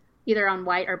either on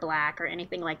white or black or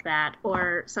anything like that,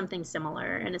 or something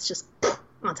similar, and it's just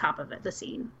on top of it, the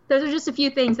scene. Those are just a few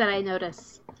things that I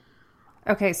notice.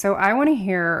 Okay, so I want to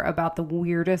hear about the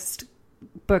weirdest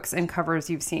books and covers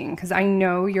you've seen, because I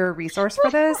know you're a resource for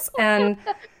this, and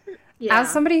as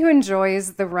somebody who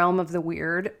enjoys the realm of the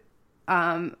weird,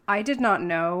 I did not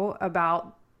know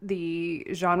about the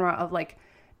genre of, like,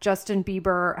 Justin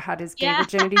Bieber had his gay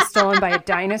virginity stolen by a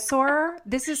dinosaur.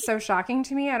 This is so shocking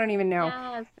to me. I don't even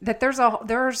know that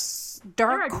there's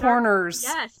dark corners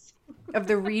of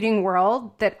the reading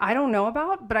world that I don't know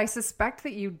about, but I suspect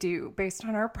that you do based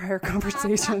on our prior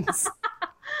conversations.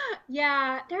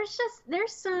 Yeah, there's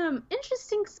some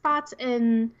interesting spots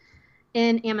in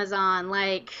Amazon,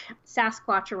 like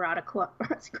Sasquatch erotica.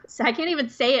 I can't even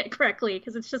say it correctly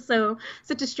because it's just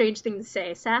such a strange thing to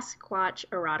say. Sasquatch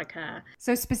erotica.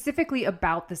 So specifically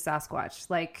about the Sasquatch,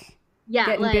 like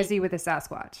getting busy with the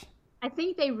Sasquatch. I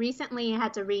think they recently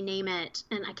had to rename it,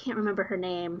 and I can't remember her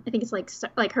name. I think it's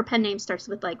like her pen name starts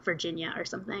with like Virginia or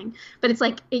something. But it's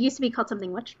like, it used to be called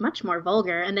something much, much more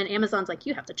vulgar, and then Amazon's like,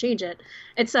 you have to change it.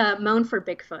 It's Moan for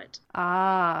Bigfoot.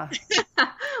 Ah.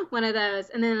 One of those.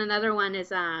 And then another one is,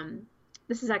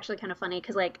 this is actually kind of funny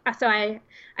because like, so I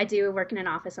do work in an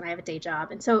office and I have a day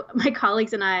job. And so my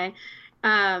colleagues and I,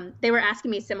 they were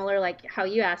asking me similar, like how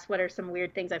you asked, what are some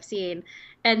weird things I've seen?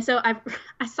 And so I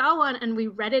saw one and we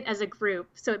read it as a group.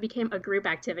 So it became a group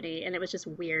activity and it was just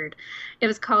weird. It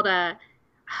was called I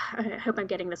hope I'm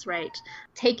getting this right.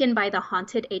 Taken by the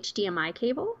Haunted HDMI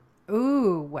Cable.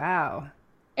 Ooh, wow.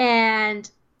 And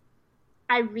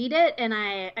I read it and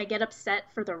I get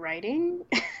upset for the writing.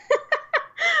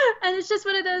 And it's just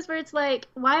one of those where it's like,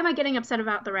 why am I getting upset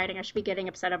about the writing? I should be getting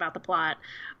upset about the plot.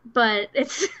 But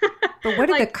it's But what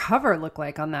did the cover look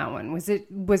like on that one? Was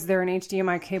there an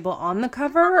HDMI cable on the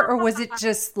cover, or was it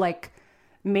just like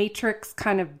matrix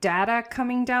kind of data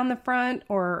coming down the front,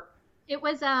 or? It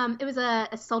was a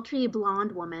sultry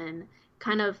blonde woman,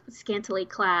 kind of scantily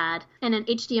clad, and an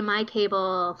HDMI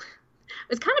cable. It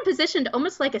was kind of positioned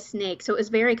almost like a snake, so it was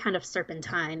very kind of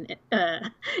serpentine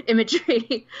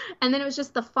imagery. And then it was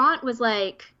just the font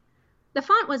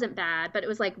wasn't bad, but it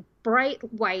was like bright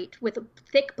white with a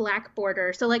thick black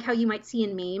border. So like how you might see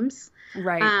in memes,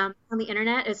 right? On the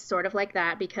internet is sort of like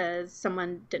that because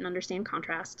someone didn't understand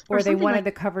contrast, or they wanted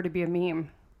the cover to be a meme.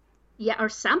 Yeah, or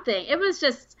something. It was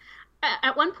just.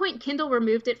 At one point, Kindle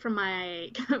removed it from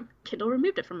my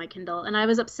Kindle, and I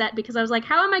was upset because I was like,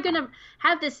 "How am I going to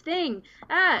have this thing?"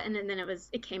 And then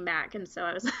it came back, and so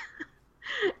I was.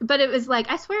 But it was like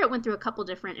I swear it went through a couple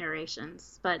different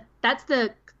iterations, but that's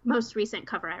the most recent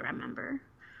cover I remember.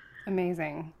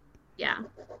 Amazing. Yeah.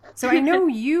 So I know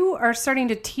you are starting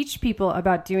to teach people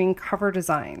about doing cover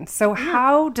design. So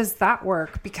how does that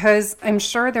work? Because I'm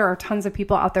sure there are tons of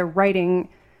people out there writing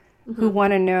who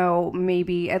want to know,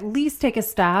 maybe at least take a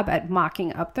stab at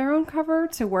mocking up their own cover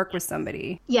to work with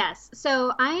somebody. Yes.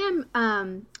 So I am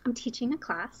I'm teaching a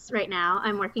class right now.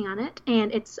 I'm working on it,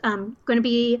 and it's going to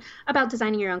be about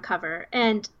designing your own cover.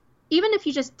 And even if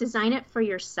you just design it for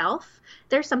yourself,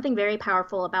 there's something very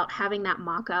powerful about having that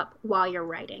mock-up while you're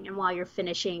writing and while you're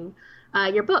finishing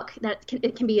your book.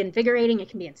 It can be invigorating. It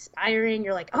can be inspiring.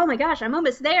 You're like, oh my gosh, I'm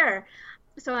almost there.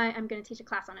 So I'm going to teach a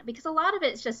class on it because a lot of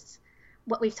it is just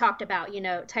what we've talked about,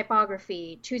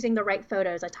 typography, choosing the right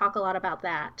photos. I talk a lot about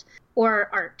that,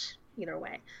 or art, either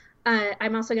way.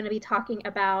 I'm also going to be talking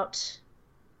about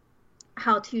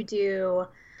how to doing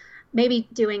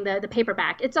the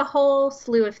paperback. It's a whole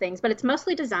slew of things, but it's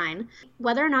mostly design.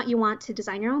 Whether or not you want to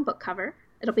design your own book cover,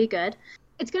 it'll be good.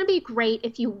 It's going to be great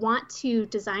if you want to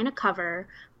design a cover,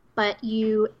 but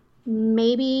you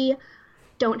maybe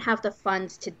don't have the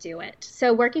funds to do it.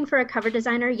 So working for a cover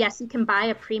designer, yes, you can buy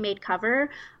a pre-made cover,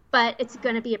 but it's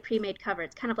going to be a pre-made cover.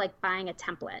 It's kind of like buying a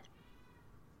template,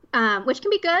 which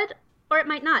can be good or it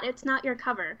might not. It's not your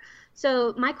cover.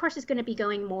 So my course is going to be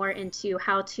going more into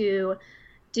how to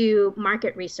do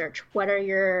market research. What are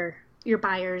your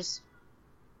buyers?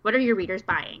 What are your readers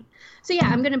buying? So yeah,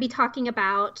 I'm going to be talking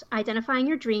about identifying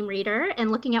your dream reader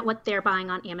and looking at what they're buying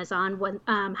on Amazon,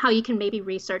 how you can maybe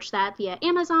research that via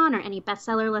Amazon or any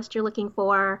bestseller list you're looking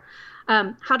for,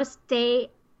 how to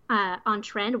stay on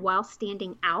trend while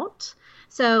standing out.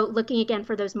 So looking again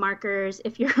for those markers,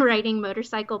 if you're writing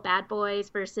motorcycle bad boys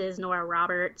versus Nora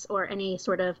Roberts or any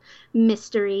sort of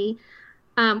mystery.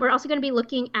 We're also going to be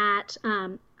looking at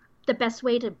the best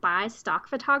way to buy stock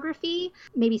photography,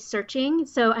 maybe searching.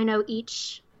 So I know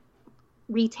each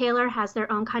retailer has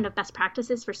their own kind of best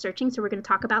practices for searching. So we're going to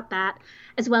talk about that,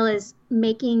 as well as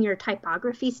making your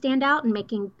typography stand out and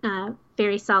making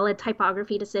very solid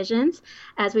typography decisions.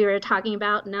 As we were talking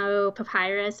about, no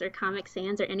papyrus or Comic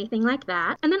Sans or anything like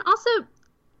that. And then also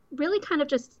really kind of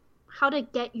just how to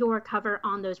get your cover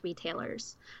on those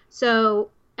retailers.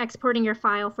 So exporting your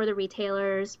file for the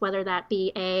retailers, whether that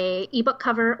be a ebook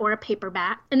cover or a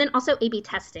paperback, and then also A/B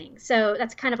testing. So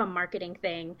that's kind of a marketing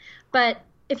thing. But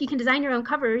if you can design your own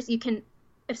covers, you can,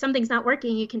 if something's not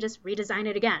working, you can just redesign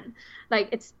it again. Like,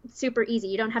 it's super easy.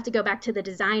 You don't have to go back to the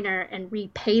designer and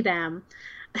repay them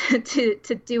to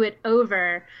do it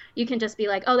over. You can just be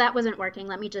like, oh, that wasn't working.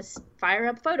 Let me just fire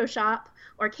up Photoshop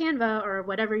or Canva or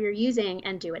whatever you're using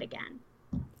and do it again.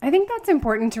 I think that's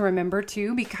important to remember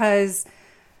too, because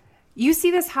you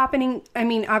see this happening. I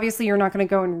mean, obviously you're not going to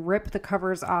go and rip the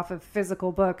covers off of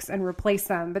physical books and replace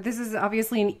them, but this is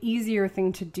obviously an easier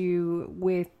thing to do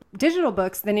with digital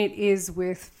books than it is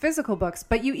with physical books.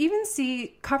 But you even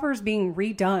see covers being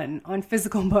redone on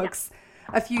physical books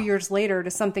a few years later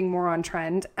to something more on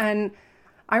trend. And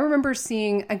I remember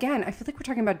seeing, again, I feel like we're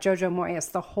talking about Jojo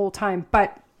Moyes the whole time,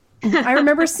 but I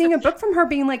remember seeing a book from her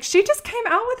being like, she just came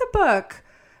out with a book.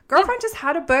 Girlfriend just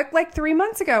had a book like 3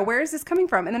 months ago. Where is this coming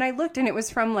from? And then I looked and it was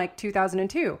from like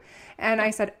 2002. And I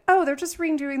said, oh, they're just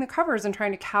redoing the covers and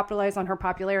trying to capitalize on her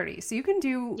popularity. So you can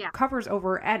do covers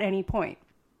over at any point.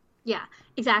 Yeah,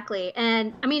 exactly.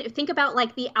 And I mean, think about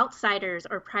like The Outsiders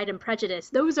or Pride and Prejudice.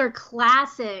 Those are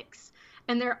classics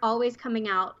and they're always coming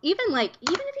out. Even if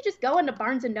you just go into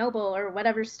Barnes and Noble or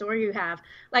whatever store you have.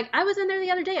 Like, I was in there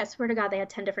the other day. I swear to God, they had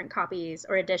 10 different copies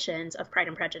or editions of Pride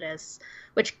and Prejudice,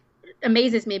 which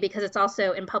amazes me because it's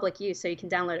also in public use, so you can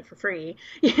download it for free.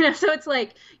 So it's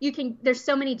like there's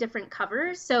so many different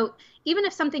covers. So even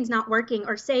if something's not working,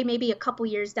 or say maybe a couple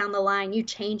years down the line you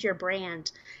change your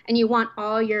brand and you want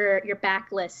all your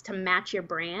backlist to match your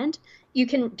brand, you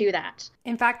can do that.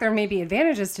 In fact, there may be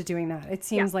advantages to doing that. It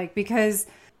seems like, because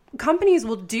companies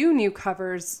will do new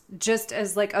covers just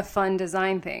as like a fun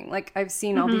design thing. Like I've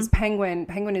seen all these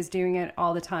Penguin is doing it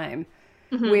all the time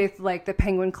with like the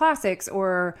Penguin Classics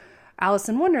or Alice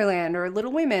in Wonderland or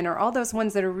Little Women or all those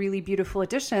ones that are really beautiful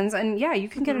editions. And yeah, you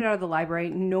can get it out of the library,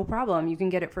 no problem. You can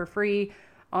get it for free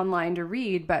online to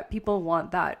read, but people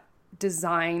want that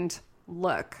designed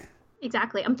look.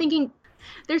 Exactly. I'm thinking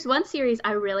there's one series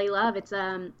I really love. It's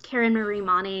Karen Marie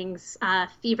Moning's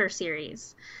Fever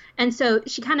series. And so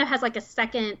she kind of has like a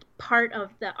second part of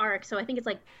the arc. So I think it's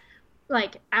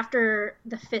like after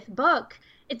the fifth book,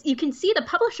 you can see the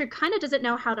publisher kind of doesn't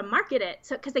know how to market it.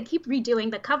 So because they keep redoing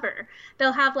the cover.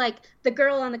 They'll have like the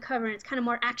girl on the cover and it's kind of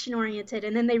more action oriented,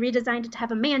 and then they redesigned it to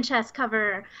have a man chest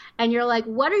cover, and you're like,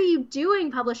 what are you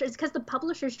doing, publisher? It's because the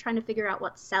publisher's trying to figure out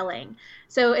what's selling.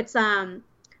 So it's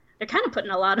they're kind of putting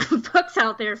a lot of books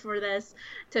out there for this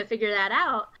to figure that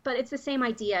out. But it's the same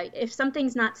idea. If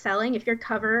something's not selling, if your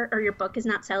cover or your book is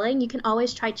not selling, you can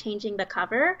always try changing the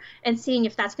cover and seeing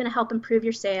if that's going to help improve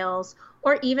your sales.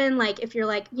 Or even like if you're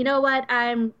like, you know what,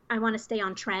 I want to stay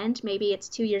on trend. Maybe it's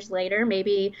 2 years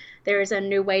later.Maybe there's a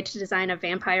new way to design a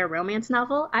vampire romance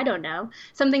novel. I don't know.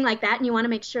 Something like that. And you want to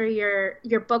make sure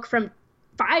your book from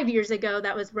 5 years ago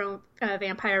that was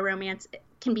vampire romance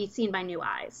can be seen by new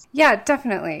eyes. Yeah,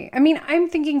 definitely. I mean, I'm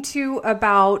thinking too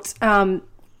about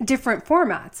different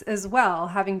formats as well,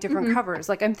 having different covers.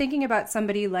 Like I'm thinking about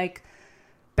somebody like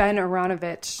Ben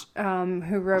Aronovich,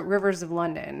 who wrote Rivers of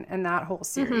London and that whole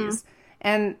series.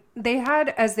 And they had,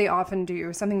 as they often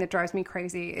do, something that drives me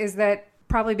crazy is that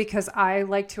probably because I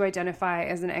like to identify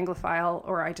as an Anglophile,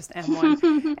 or I just am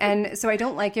one. And so I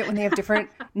don't like it when they have different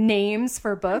names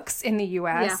for books in the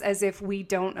US as if we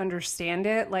don't understand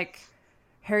it. Like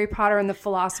Harry Potter and the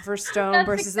Philosopher's Stone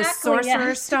versus the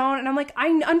Sorcerer's Stone. And I'm like, I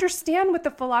understand what the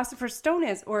Philosopher's Stone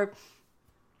is. Or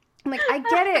I'm like, I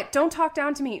get it. Don't talk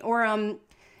down to me. Or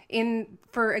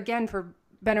for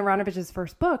Ben Aronovich's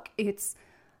first book, it's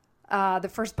the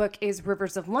first book is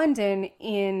Rivers of London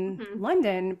in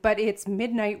London, but it's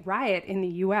Midnight Riot in the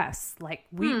US. Like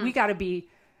we got to be,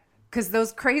 because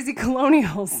those crazy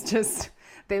colonials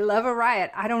they love a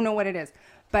riot. I don't know what it is,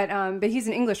 but he's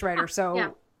an English writer,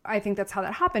 so I think that's how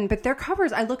that happened. But their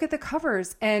covers, I look at the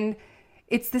covers and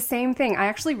it's the same thing. I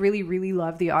actually really, really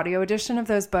love the audio edition of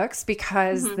those books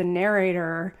because the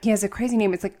narrator, he has a crazy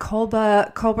name. It's like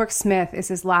Colbrook Smith is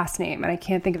his last name, and I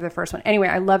can't think of the first one. Anyway,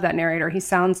 I love that narrator. He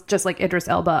sounds just like Idris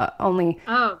Elba, only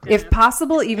if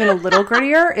possible, even a little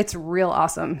grittier. It's real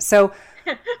awesome. So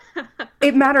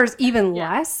it matters even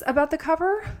less about the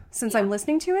cover since I'm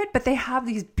listening to it, but they have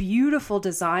these beautiful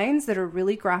designs that are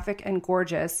really graphic and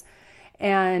gorgeous.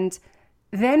 And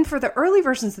then for the early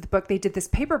versions of the book, they did this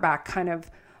paperback, kind of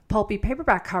pulpy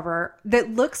paperback cover that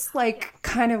looks like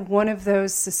kind of one of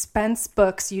those suspense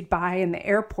books you'd buy in the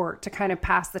airport to kind of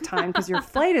pass the time because your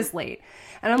flight is late.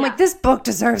 And I'm like, this book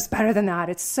deserves better than that.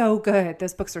 It's so good.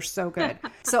 Those books are so good.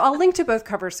 So I'll link to both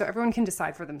covers so everyone can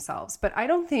decide for themselves. But I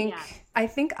don't think, I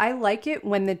think I like it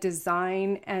when the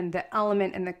design and the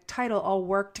element and the title all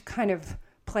work to kind of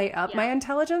play up my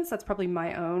intelligence. That's probably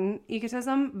my own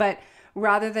egotism. But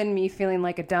rather than me feeling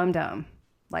like a dum-dum,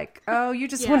 like, oh, you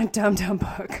just want a dum-dum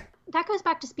book. That goes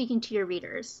back to speaking to your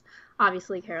readers.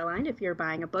 Obviously, Caroline, if you're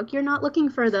buying a book, you're not looking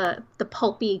for the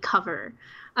pulpy cover,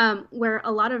 where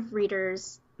a lot of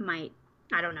readers might,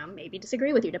 I don't know, maybe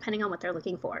disagree with you, depending on what they're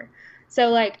looking for. So,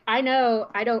 like, I know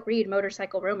I don't read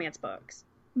motorcycle romance books,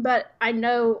 but I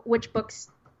know which books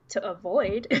to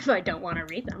avoid if I don't want to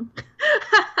read them.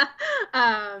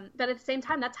 But at the same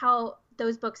time, that's how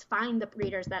those books find the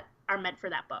readers that are meant for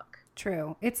that book.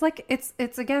 True. It's like,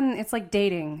 it's again, it's like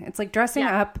dating. It's like dressing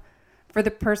up for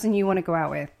the person you want to go out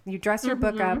with. You dress your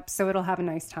book up so it'll have a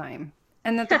nice time.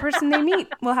 And that the person they meet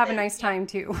will have a nice time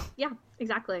too. Yeah,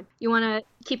 exactly. You want to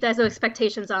keep those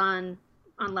expectations on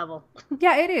level.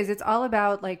 Yeah, it is. It's all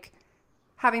about like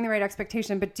having the right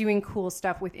expectation, but doing cool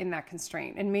stuff within that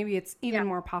constraint. And maybe it's even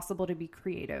more possible to be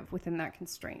creative within that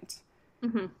constraint.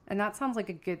 And that sounds like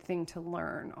a good thing to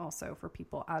learn also for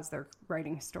people as they're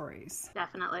writing stories.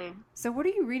 Definitely. So what are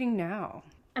you reading now?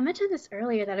 I mentioned this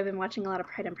earlier that I've been watching a lot of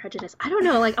Pride and Prejudice. I don't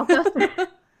know, like I'll go through.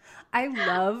 I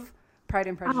love Pride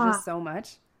and Prejudice so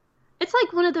much. It's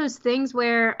like one of those things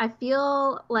where I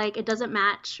feel like it doesn't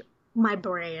match my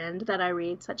brand that I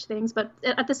read such things. But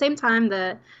at the same time,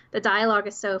 the dialogue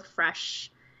is so fresh,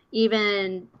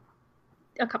 even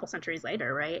a couple centuries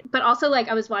later, right? But also like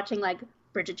I was watching like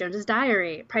Bridget Jones's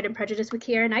Diary, Pride and Prejudice with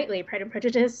Keira Knightley, Pride and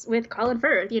Prejudice with Colin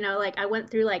Firth, you know, like I went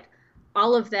through like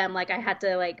all of them, like I had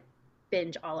to like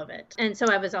binge all of it. And so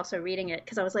I was also reading it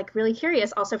because I was like really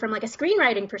curious also from like a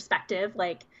screenwriting perspective,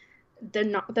 like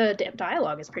the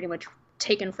dialogue is pretty much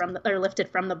taken from or lifted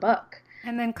from the book.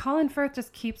 And then Colin Firth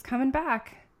just keeps coming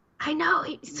back. I know.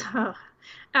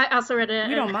 I also read it.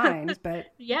 We don't mind, but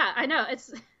yeah, I know.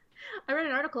 I read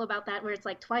an article about that where it's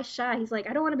like twice shy. He's like,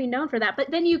 I don't want to be known for that, but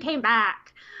then you came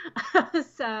back.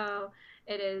 So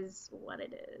it is what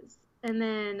it is. And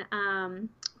then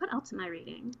what else am I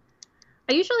reading?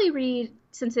 I usually read,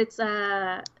 since it's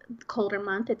a colder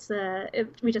month,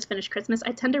 we just finished Christmas,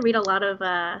 I tend to read a lot of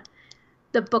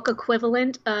the book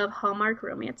equivalent of Hallmark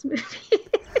romance movies.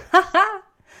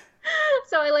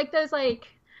 So I like those, like,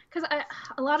 because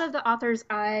a lot of the authors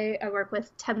I work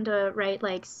with tend to write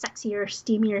like sexier,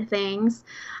 steamier things.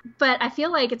 But I feel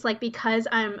like it's like because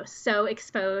I'm so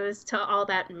exposed to all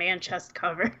that man chest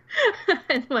cover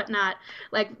and whatnot,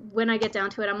 like when I get down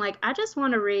to it, I'm like, I just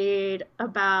want to read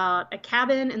about a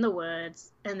cabin in the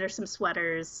woods and there's some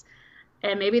sweaters.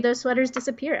 And maybe those sweaters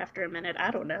disappear after a minute.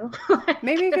 I don't know.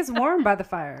 Maybe it gets warm by the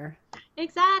fire.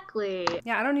 Exactly.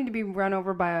 Yeah, I don't need to be run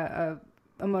over by a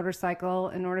motorcycle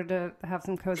in order to have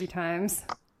some cozy times.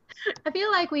 I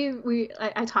feel like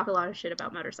I talk a lot of shit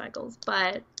about motorcycles,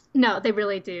 but no, they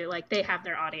really do. Like, they have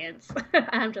their audience.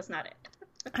 I'm just not it.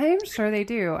 I am sure they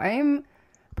do. I am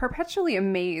perpetually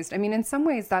amazed. I mean, in some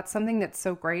ways, that's something that's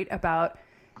so great about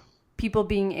people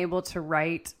being able to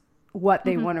write what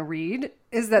they want to read,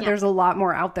 is that there's a lot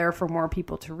more out there for more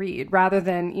people to read, rather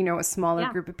than, you know, a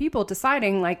smaller group of people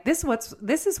deciding like this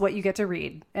is what you get to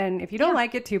read. And if you don't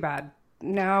like it, too bad.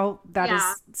 Now that is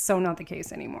so not the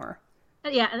case anymore.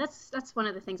 Yeah, and that's one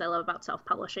of the things I love about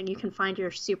self-publishing. You can find your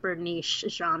super niche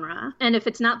genre, and if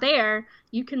it's not there,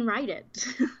 you can write it.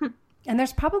 And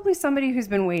there's probably somebody who's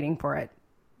been waiting for it.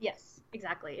 Yes,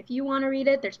 exactly. If you want to read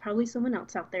it, there's probably someone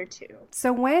else out there too.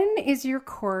 So when is your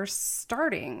course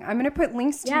starting? I'm going to put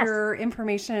links to your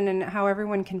information and how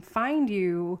everyone can find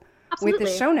you with the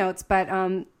show notes, but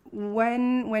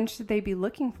when should they be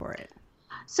looking for it?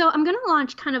 So I'm going to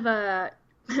launch kind of a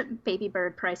baby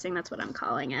bird pricing. That's what I'm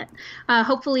calling it.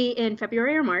 Hopefully in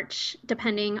February or March,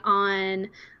 depending on,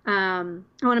 I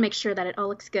want to make sure that it all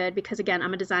looks good because, again,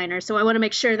 I'm a designer. So I want to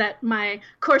make sure that my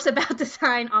course about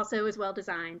design also is well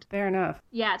designed. Fair enough.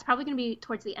 Yeah, it's probably going to be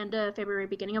towards the end of February,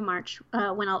 beginning of March,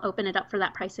 when I'll open it up for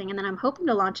that pricing. And then I'm hoping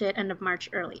to launch it end of March,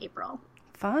 early April.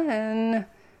 Fun.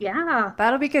 Yeah.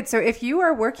 That'll be good. So if you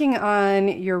are working on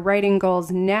your writing goals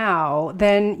now,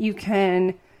 then you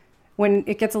can, when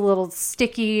it gets a little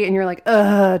sticky and you're like, do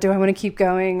I want to keep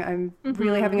going? I'm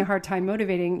really having a hard time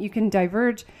motivating. You can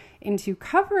diverge into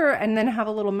cover and then have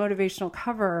a little motivational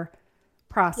cover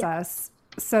process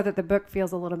so that the book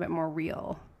feels a little bit more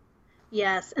real.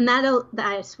 Yes. And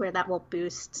I swear that will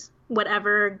boost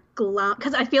whatever glum,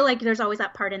 because I feel like there's always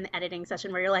that part in the editing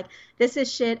session where you're like, this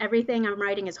is shit, everything I'm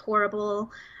writing is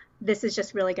horrible, this is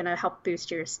just really going to help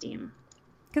boost your esteem.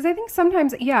 Because I think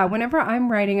sometimes, whenever I'm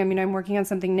writing, I mean, I'm working on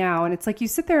something now, and it's like you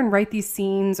sit there and write these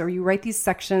scenes, or you write these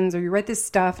sections, or you write this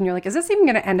stuff, and you're like, is this even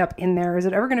going to end up in there? Is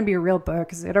it ever going to be a real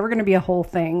book? Is it ever going to be a whole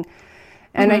thing?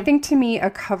 And I think to me, a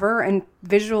cover and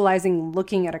visualizing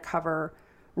looking at a cover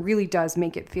really does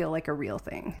make it feel like a real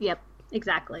thing. Yep,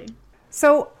 exactly.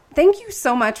 So thank you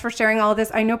so much for sharing all of this.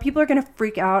 I know people are going to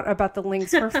freak out about the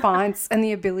links for fonts and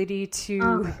the ability to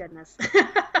oh my goodness.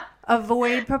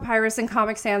 avoid Papyrus and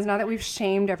Comic Sans now that we've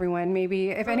shamed everyone. Maybe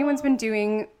if anyone's been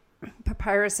doing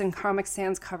Papyrus and Comic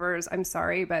Sans covers, I'm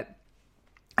sorry, but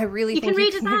I really think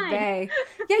you can convey.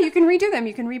 Yeah, you can redo them.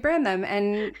 You can rebrand them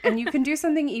and you can do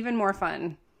something even more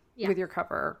fun with your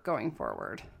cover going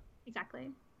forward.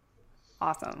 Exactly.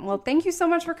 Awesome. Well, thank you so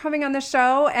much for coming on the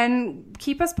show, and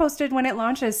keep us posted when it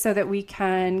launches so that we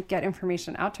can get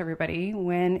information out to everybody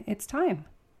when it's time.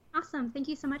 Awesome. Thank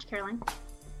you so much, Caroline.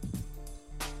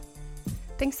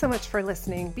 Thanks so much for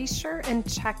listening. Be sure and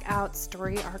check out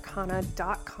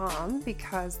storyarcana.com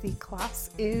because the class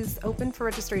is open for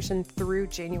registration through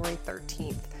January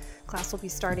 13th. Class will be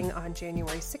starting on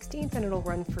January 16th and it'll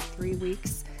run for 3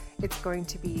 weeks. It's going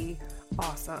to be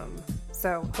awesome.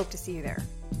 So hope to see you there.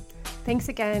 Thanks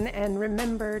again, and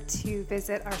remember to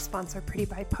visit our sponsor, Pretty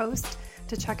by Post,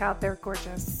 to check out their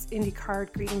gorgeous indie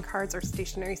card, greeting cards, or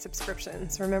stationery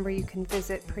subscriptions. Remember, you can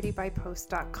visit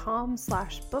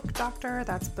prettybypost.com/bookdoctor,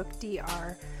 that's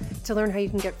bookdr, to learn how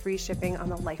you can get free shipping on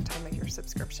the lifetime of your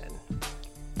subscription.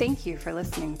 Thank you for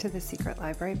listening to the Secret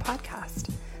Library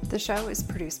podcast. The show is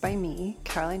produced by me,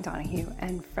 Caroline Donahue,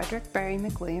 and Frederick Barry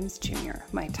McWilliams Jr.,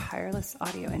 my tireless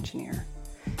audio engineer.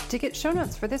 To get show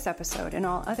notes for this episode and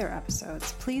all other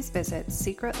episodes, please visit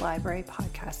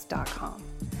secretlibrarypodcast.com.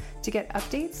 To get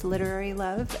updates, literary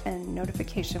love, and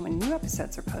notification when new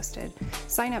episodes are posted,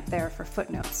 sign up there for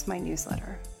Footnotes, my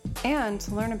newsletter. And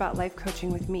to learn about life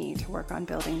coaching with me to work on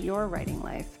building your writing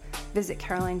life, visit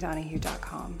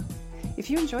carolinedonahue.com. If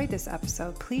you enjoyed this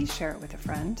episode, please share it with a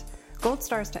friend. Gold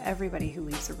stars to everybody who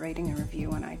leaves a rating and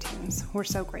review on iTunes. We're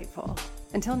so grateful.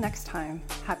 Until next time,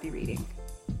 happy reading.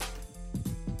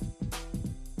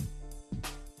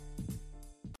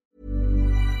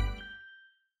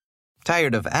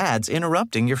 Tired of ads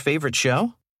interrupting your favorite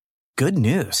show? Good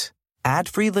news.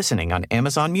 Ad-free listening on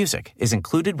Amazon Music is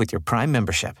included with your Prime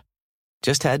membership.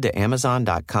 Just head to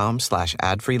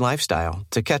amazon.com/ad-free lifestyle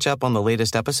to catch up on the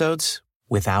latest episodes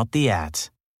without the ads.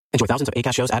 Enjoy thousands of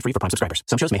Acast shows ad-free for Prime subscribers.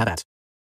 Some shows may have ads.